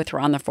 You both were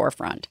on the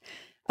forefront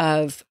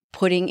of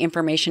putting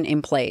information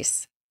in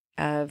place,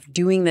 of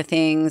doing the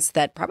things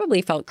that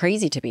probably felt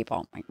crazy to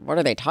people. Like, what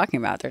are they talking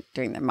about? They're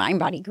doing the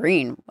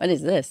mindbodygreen. What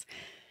is this?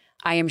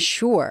 I am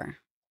sure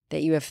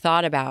that you have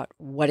thought about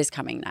what is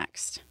coming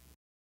next.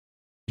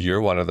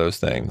 You're one of those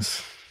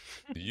things.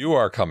 You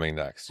are coming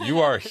next. You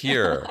are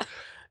here.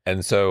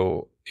 And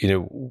so,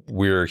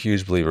 we're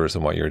huge believers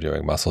in what you're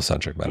doing,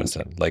 muscle-centric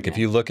medicine. Like if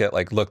you look at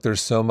look,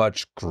 there's so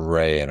much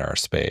gray in our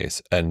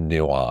space and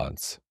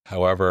nuance.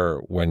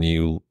 However, when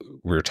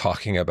we're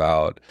talking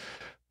about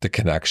the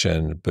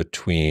connection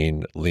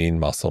between lean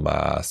muscle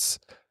mass,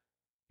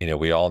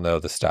 we all know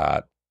the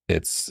stat.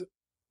 It's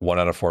 1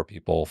 out of 4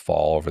 people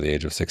fall over the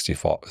age of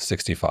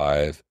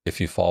 65.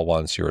 If you fall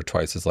once, you are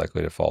twice as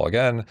likely to fall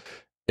again.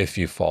 If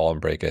you fall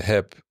and break a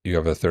hip, you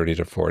have a 30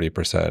 to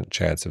 40%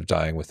 chance of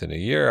dying within a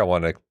year. I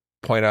want to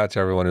point out to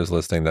everyone who's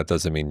listening, that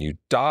doesn't mean you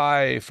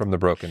die from the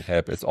broken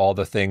hip. It's all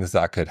the things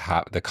that could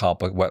happen.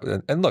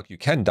 And look, you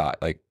can die,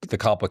 like the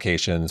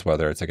complications,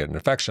 whether it's like an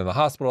infection in the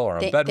hospital or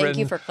I'm bedridden. Thank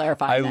you for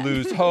clarifying. I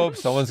lose hope.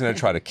 Someone's going to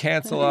try to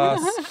cancel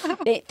us.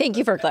 Thank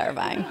you for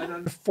clarifying.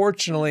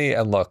 Unfortunately,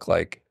 and look,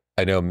 like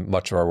I know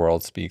much of our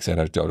world speaks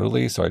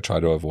anecdotally, so I try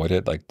to avoid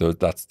it. Like those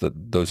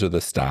are the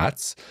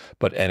stats.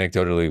 But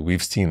anecdotally,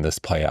 we've seen this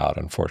play out,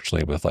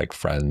 unfortunately, with like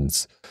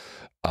friends.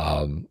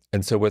 And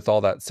so with all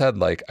that said,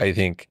 like I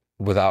think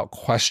without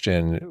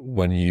question,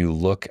 when you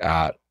look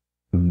at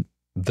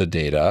the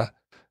data,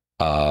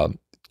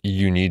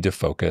 you need to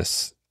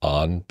focus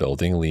on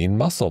building lean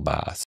muscle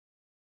mass.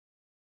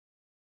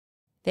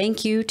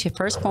 Thank you to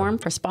First Form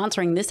for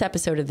sponsoring this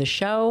episode of the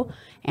show.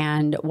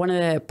 And one of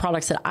the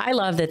products that I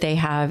love that they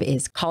have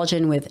is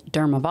collagen with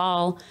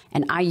Dermavol.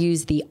 And I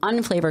use the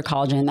unflavored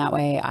collagen. That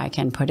way I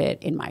can put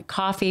it in my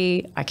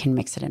coffee. I can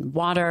mix it in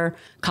water.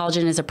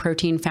 Collagen is a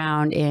protein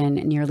found in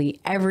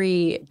nearly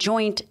every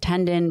joint,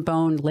 tendon,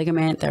 bone,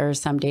 ligament. There's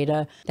some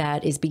data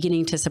that is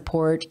beginning to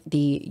support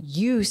the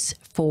use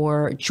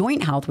for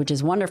joint health, which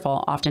is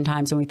wonderful.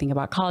 Oftentimes when we think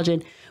about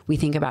collagen, we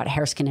think about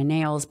hair, skin, and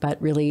nails,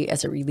 but really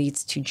as it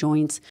relates to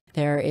joints,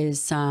 there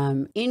is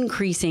some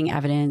increasing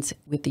evidence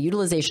with the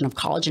utilization of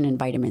collagen and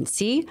vitamin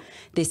C.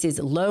 This is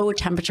low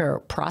temperature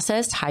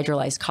processed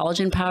hydrolyzed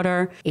collagen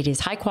powder. It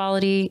is high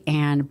quality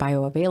and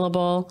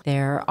bioavailable.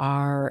 There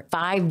are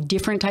 5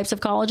 different types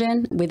of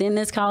collagen. Within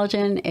this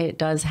collagen, it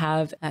does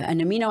have an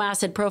amino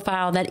acid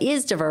profile that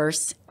is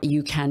diverse.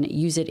 You can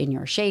use it in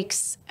your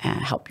shakes,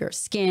 help your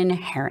skin,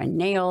 hair and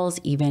nails,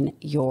 even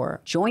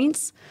your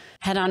joints.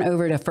 Head on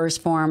over to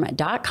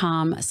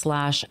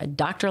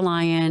firstform.com/Dr.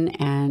 Lyon.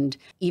 And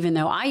even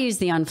though I use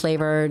the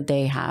unflavored,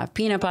 they have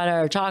peanut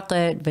butter,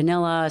 chocolate,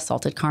 vanilla,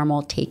 salted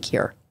caramel. Take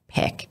your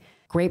pick.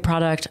 Great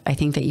product. I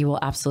think that you will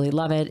absolutely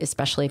love it,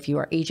 especially if you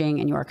are aging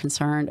and you are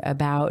concerned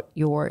about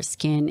your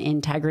skin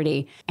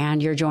integrity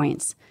and your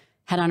joints.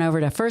 Head on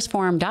over to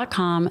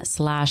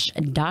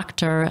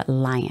firstform.com/Dr.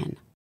 Lyon.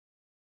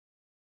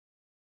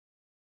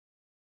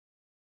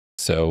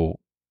 So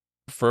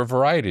for a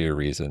variety of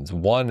reasons.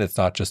 One, it's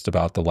not just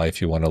about the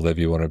life you want to live.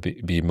 You want to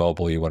be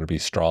mobile. You want to be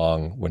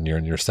strong when you're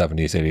in your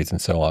 70s, 80s,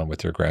 and so on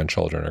with your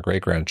grandchildren or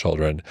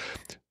great-grandchildren.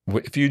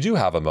 If you do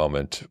have a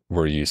moment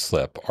where you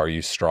slip, are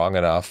you strong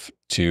enough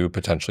to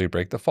potentially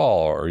break the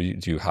fall? Or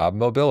do you have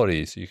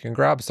mobility so you can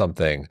grab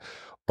something?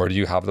 Or do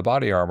you have the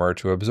body armor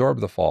to absorb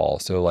the fall?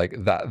 So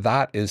like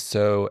that is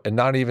so, and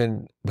not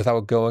even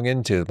without going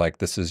into like,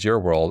 this is your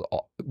world,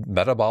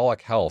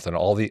 metabolic health and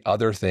all the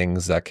other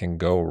things that can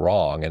go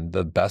wrong. And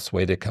the best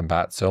way to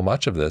combat so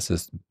much of this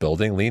is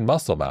building lean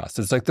muscle mass.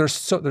 It's like,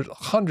 there's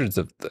hundreds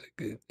of,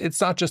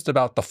 it's not just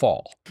about the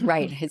fall.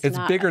 Right. It's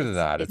bigger than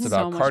that. It's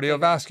about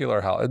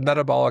cardiovascular health and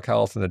metabolic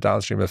health and the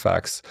downstream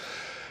effects.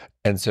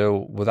 And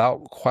so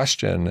without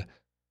question,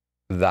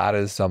 that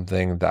is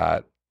something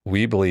that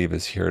we believe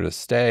is here to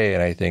stay.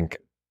 And I think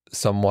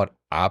somewhat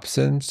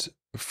absent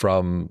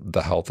from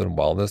the health and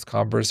wellness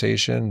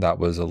conversation, that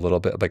was a little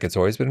bit like, it's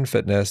always been in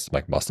fitness,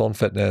 like muscle and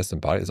fitness and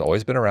body has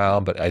always been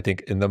around. But I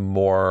think in the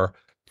more,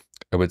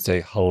 I would say,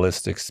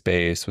 holistic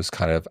space was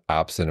kind of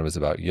absent. It was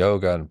about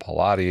yoga and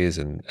Pilates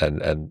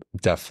and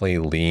definitely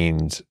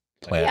leaned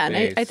plant-based. Yeah,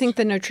 and I think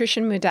the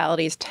nutrition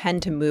modalities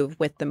tend to move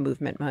with the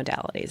movement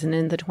modalities. And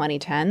in the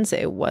 2010s,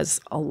 it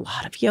was a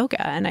lot of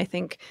yoga. And I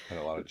think and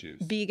a lot of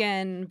juice.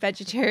 Vegan,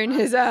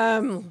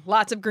 vegetarianism,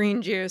 lots of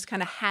green juice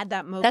kind of had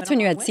that movement. That's when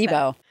you had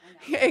SIBO.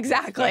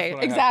 Exactly.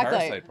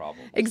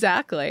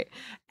 Exactly.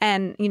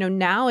 And,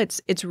 now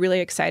it's really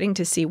exciting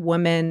to see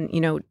women,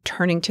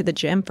 turning to the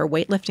gym for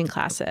weightlifting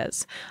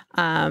classes.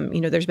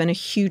 There's been a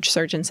huge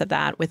surgence of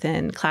that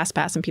within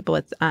ClassPass and people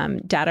with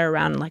data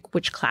around like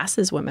which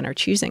classes women are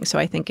choosing. So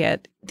I think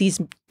these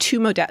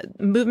two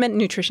movement and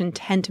nutrition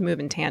tend to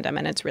move in tandem.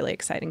 And it's really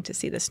exciting to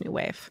see this new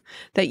wave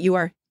that you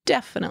are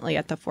definitely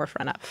at the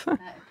forefront of.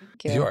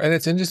 And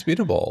it's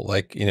indisputable.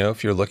 Like,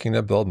 if you're looking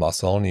to build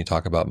muscle and you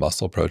talk about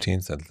muscle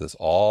proteins, and there's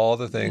all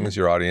the things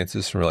your audience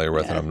is familiar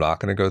with, and I'm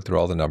not going to go through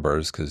all the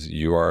numbers because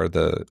you are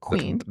the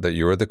queen.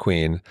 You are the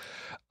queen.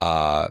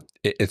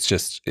 It's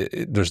just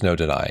there's no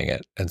denying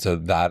it, and so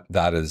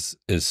that is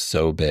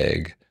so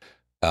big.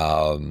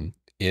 And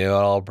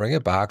I'll bring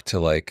it back to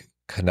like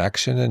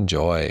connection and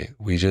joy.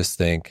 We just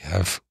think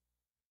have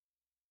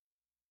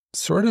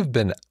sort of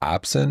been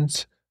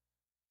absent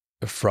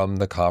from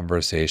the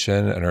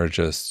conversation and are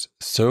just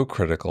so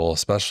critical,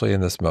 especially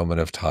in this moment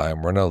of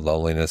time. We're in a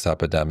loneliness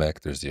epidemic.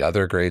 There's the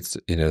other great,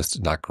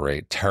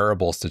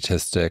 terrible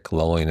statistic.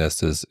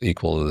 Loneliness is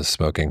equal to the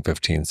smoking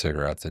 15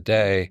 cigarettes a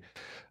day.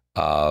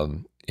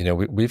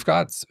 We've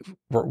got,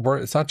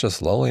 it's not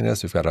just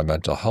loneliness. We've got a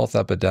mental health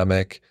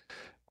epidemic,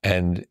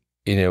 and,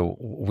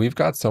 we've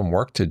got some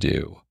work to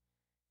do.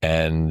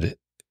 And,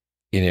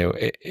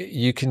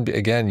 you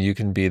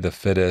can be the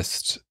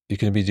fittest, You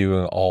can be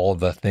doing all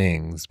the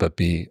things, but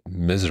be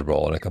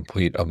miserable and a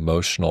complete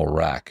emotional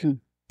wreck.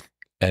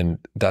 And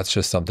that's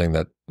just something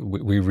that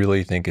we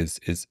really think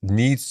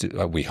needs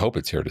to, we hope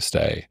it's here to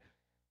stay,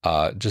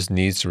 just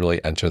needs to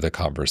really enter the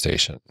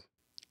conversation.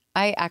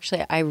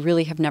 I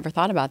really have never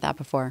thought about that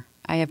before.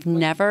 I have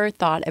never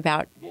thought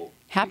about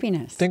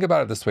happiness. Think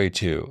about it this way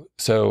too.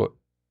 So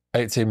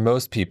I'd say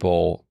most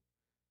people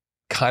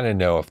kind of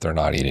know if they're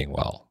not eating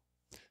well.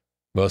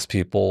 Most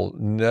people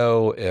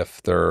know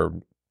if they're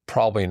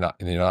probably not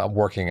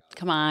working.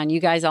 Come on, you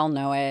guys all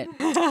know it.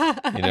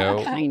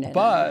 Kind of.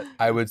 But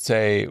I would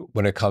say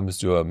when it comes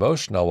to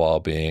emotional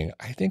well-being,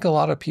 I think a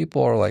lot of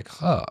people are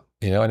like, I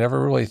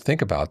never really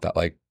think about that.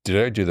 Like,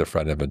 did I do the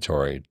friend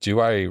inventory? Do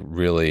I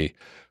really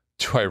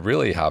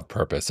have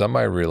purpose? Am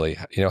I really,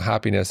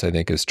 happiness I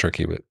think is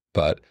tricky,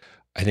 but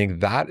I think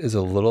that is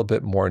a little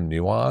bit more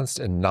nuanced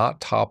and not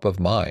top of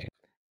mind.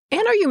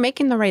 And are you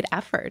making the right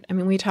effort? I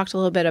mean, we talked a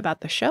little bit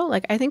about the show.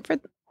 Like, I think for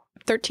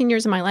 13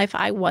 years of my life,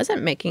 I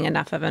wasn't making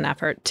enough of an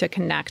effort to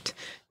connect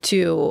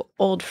to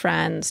old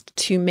friends,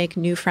 to make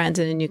new friends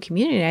in a new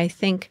community. I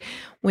think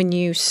when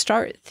you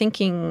start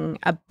thinking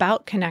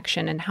about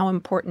connection and how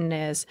important it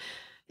is,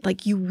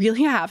 like, you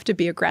really have to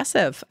be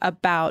aggressive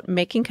about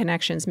making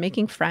connections,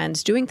 making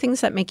friends, doing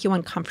things that make you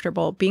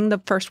uncomfortable, being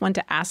the first one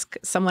to ask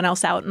someone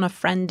else out on a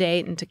friend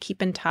date and to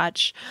keep in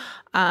touch.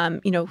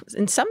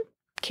 In some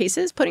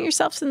cases, putting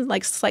yourself in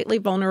like slightly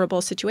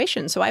vulnerable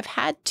situations. So I've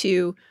had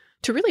to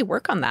really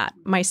work on that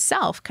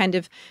myself, kind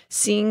of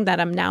seeing that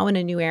I'm now in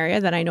a new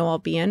area that I know I'll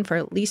be in for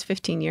at least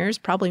 15 years,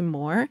 probably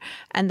more,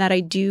 and that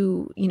I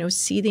do,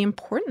 see the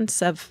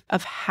importance of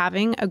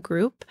having a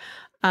group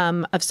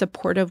of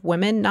supportive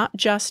women, not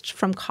just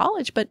from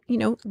college, but,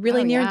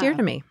 really near and dear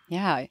to me.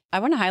 Yeah. I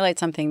want to highlight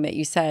something that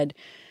you said.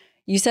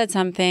 You said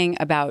something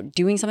about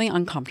doing something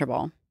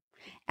uncomfortable.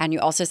 And you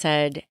also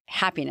said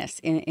happiness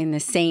in the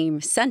same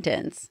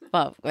sentence.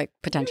 Well, like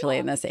potentially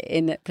in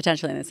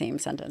the same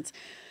sentence.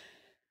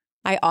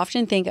 I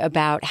often think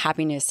about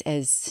happiness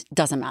as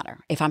doesn't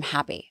matter if I'm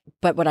happy.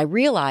 But what I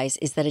realize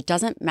is that it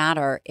doesn't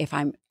matter if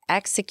I'm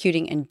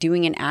executing and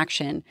doing an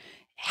action,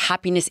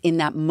 happiness in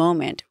that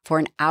moment for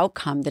an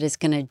outcome that is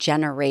going to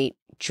generate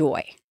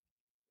joy.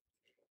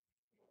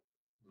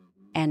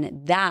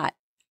 And that,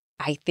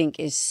 I think,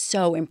 is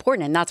so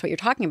important. And that's what you're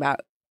talking about.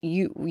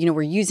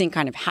 We're using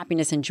kind of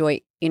happiness and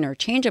joy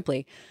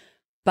interchangeably.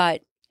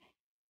 But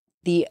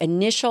the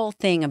initial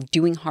thing of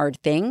doing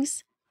hard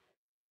things,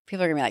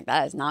 people are going to be like,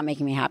 that is not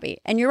making me happy.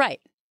 And you're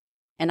right.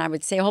 And I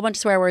would say a whole bunch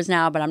of swear words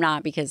now, but I'm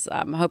not, because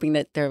I'm hoping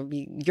that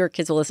your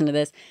kids will listen to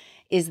this,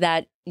 is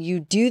that you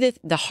do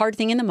the hard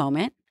thing in the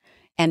moment.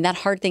 And that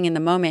hard thing in the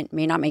moment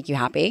may not make you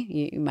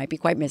happy. You might be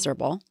quite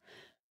miserable.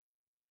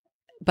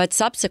 But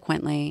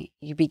subsequently,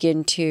 you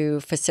begin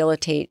to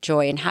facilitate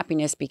joy and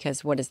happiness,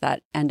 because what does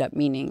that end up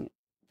meaning?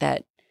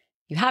 That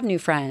you have new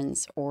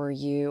friends, or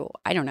you,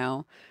 I don't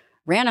know,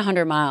 ran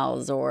 100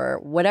 miles, or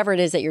whatever it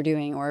is that you're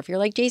doing, or if you're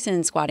like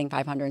Jason, squatting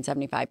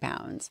 575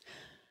 pounds.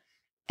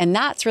 And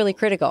that's really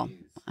critical.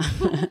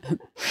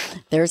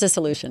 There's a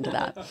solution to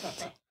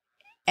that.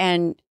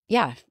 And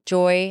yeah,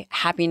 joy,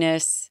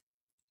 happiness.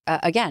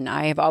 Again,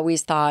 I have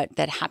always thought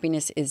that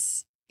happiness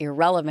is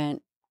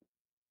irrelevant,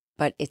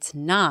 but it's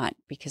not,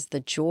 because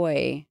the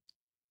joy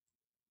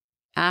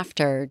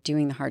after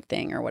doing the hard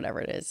thing or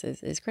whatever it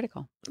is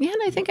critical. Yeah,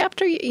 and I think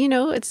after,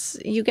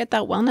 you get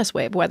that wellness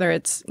wave, whether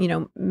it's,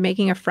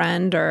 making a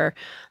friend, or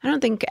I don't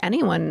think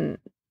anyone,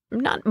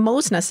 not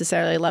most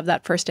necessarily, love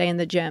that first day in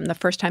the gym, the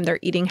first time they're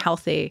eating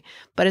healthy.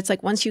 But it's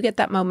like, once you get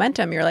that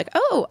momentum, you're like,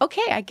 oh,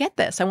 okay, I get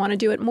this. I want to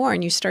do it more.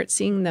 And you start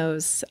seeing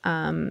those,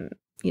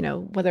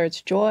 whether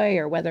it's joy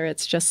or whether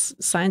it's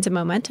just signs of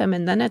momentum.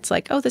 And then it's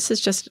like, oh, this is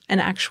just an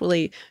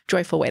actually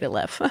joyful way to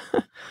live.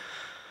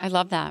 I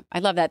love that. I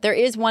love that. There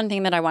is one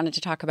thing that I wanted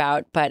to talk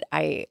about, but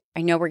I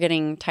know we're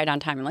getting tight on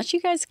time, unless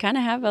you guys kind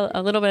of have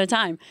a little bit of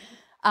time.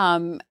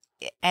 And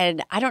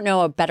I don't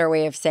know a better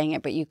way of saying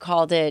it, but you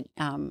called it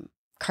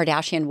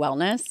Kardashian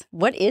wellness.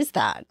 What is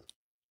that?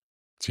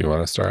 Do you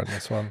want to start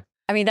this one?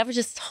 I mean, that was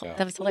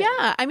hilarious.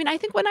 Yeah. I mean, I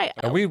think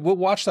and we'll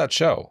watch that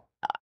show.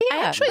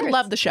 I actually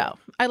love the show.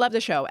 I love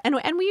the show. And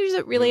we use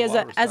it really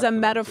as a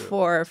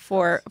metaphor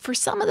for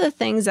some of the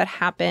things that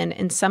happen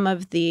in some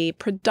of the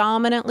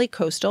predominantly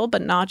coastal,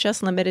 but not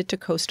just limited to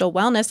coastal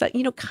wellness that,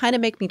 kind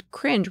of make me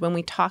cringe when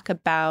we talk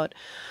about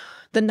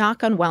the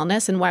knock on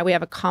wellness and why we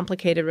have a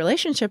complicated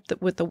relationship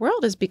with the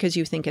world, is because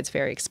you think it's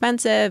very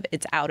expensive,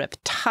 it's out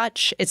of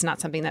touch, it's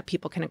not something that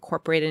people can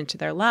incorporate into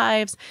their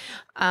lives.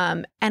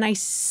 And I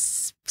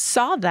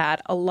saw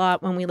that a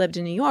lot when we lived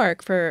in New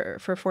York for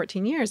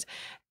 14 years.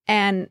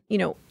 And,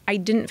 I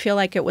didn't feel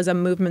like it was a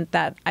movement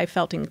that I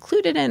felt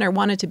included in or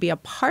wanted to be a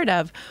part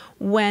of,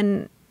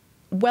 when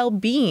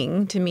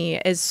well-being to me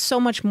is so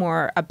much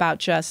more about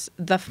just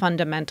the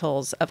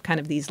fundamentals of kind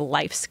of these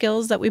life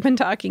skills that we've been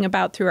talking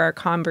about through our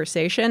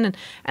conversation,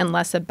 and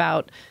less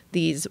about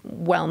these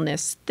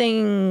wellness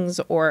things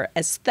or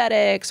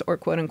aesthetics or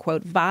quote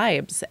unquote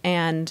vibes.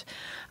 And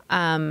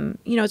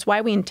It's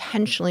why we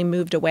intentionally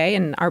moved away.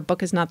 And our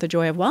book is not the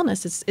joy of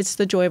wellness. It's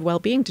the joy of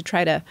well-being, to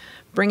try to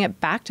bring it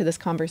back to this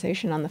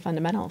conversation on the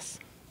fundamentals.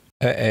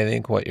 I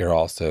think what you're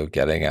also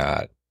getting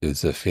at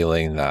is the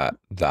feeling that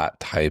that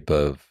type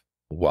of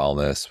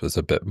wellness was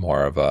a bit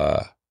more of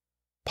a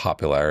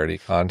popularity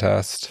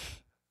contest,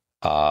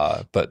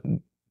 but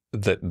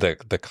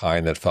the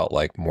kind that felt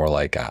like more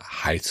like a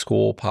high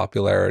school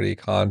popularity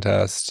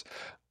contest.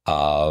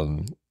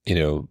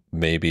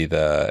 Maybe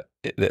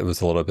it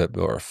was a little bit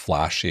more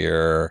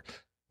flashier,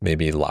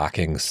 maybe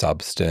lacking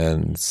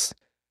substance.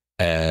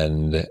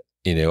 And,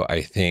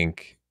 I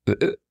think,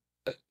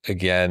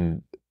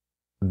 again,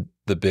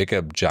 the big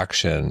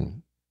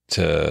objection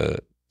to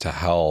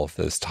health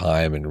is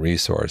time and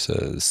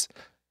resources.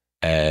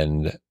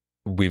 And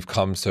we've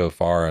come so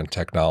far and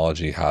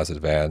technology has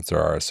advanced.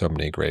 There are so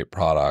many great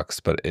products,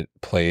 but it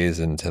plays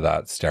into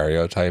that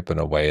stereotype in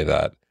a way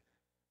that,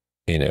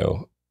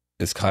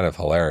 is kind of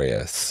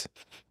hilarious,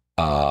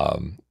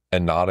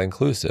 and not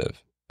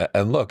inclusive.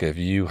 And look, if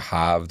you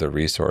have the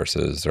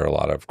resources, there are a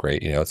lot of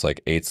great, it's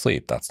like 8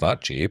 sleep. That's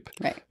not cheap,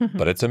 right?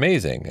 But it's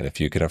amazing. And if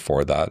you can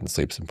afford that and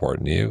sleep's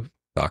important to you,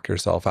 knock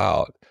yourself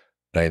out.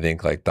 And I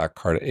think like that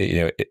card,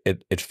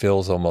 it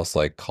feels almost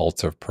like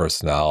cult of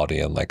personality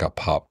in like a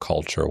pop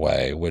culture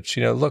way, which,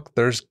 look,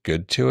 there's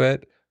good to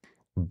it.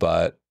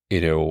 But,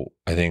 I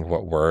think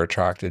what we're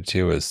attracted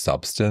to is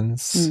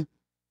substance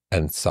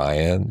and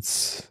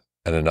science.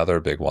 And another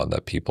big one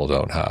that people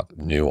don't have,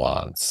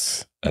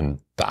 nuance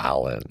and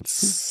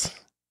balance.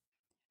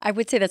 I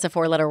would say that's a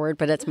 4-letter word,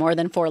 but it's more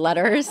than 4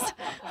 letters.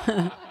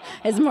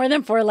 It's more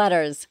than 4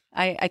 letters.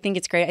 I think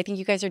it's great. I think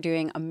you guys are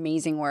doing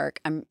amazing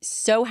work. I'm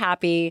so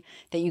happy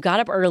that you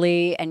got up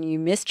early and you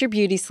missed your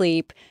beauty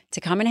sleep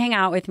to come and hang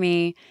out with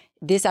me.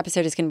 This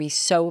episode is going to be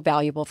so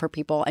valuable for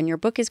people. And your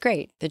book is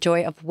great. The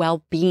Joy of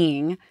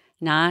Well-Being,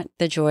 not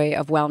the Joy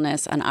of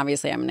Wellness. And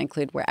obviously, I'm going to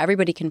include where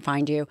everybody can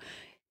find you.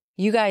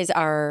 You guys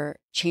are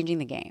changing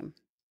the game.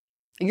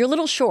 You're a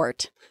little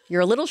short,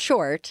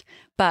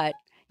 but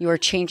you are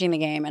changing the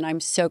game. And I'm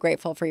so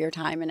grateful for your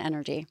time and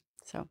energy.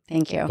 So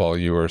thank you. Well,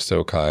 you were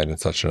so kind.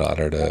 It's such an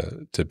honor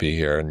to be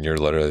here. And you're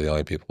literally the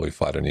only people we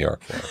fly to New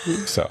York for.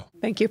 So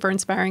thank you for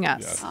inspiring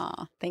us. Yes.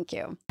 Aw, thank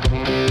you.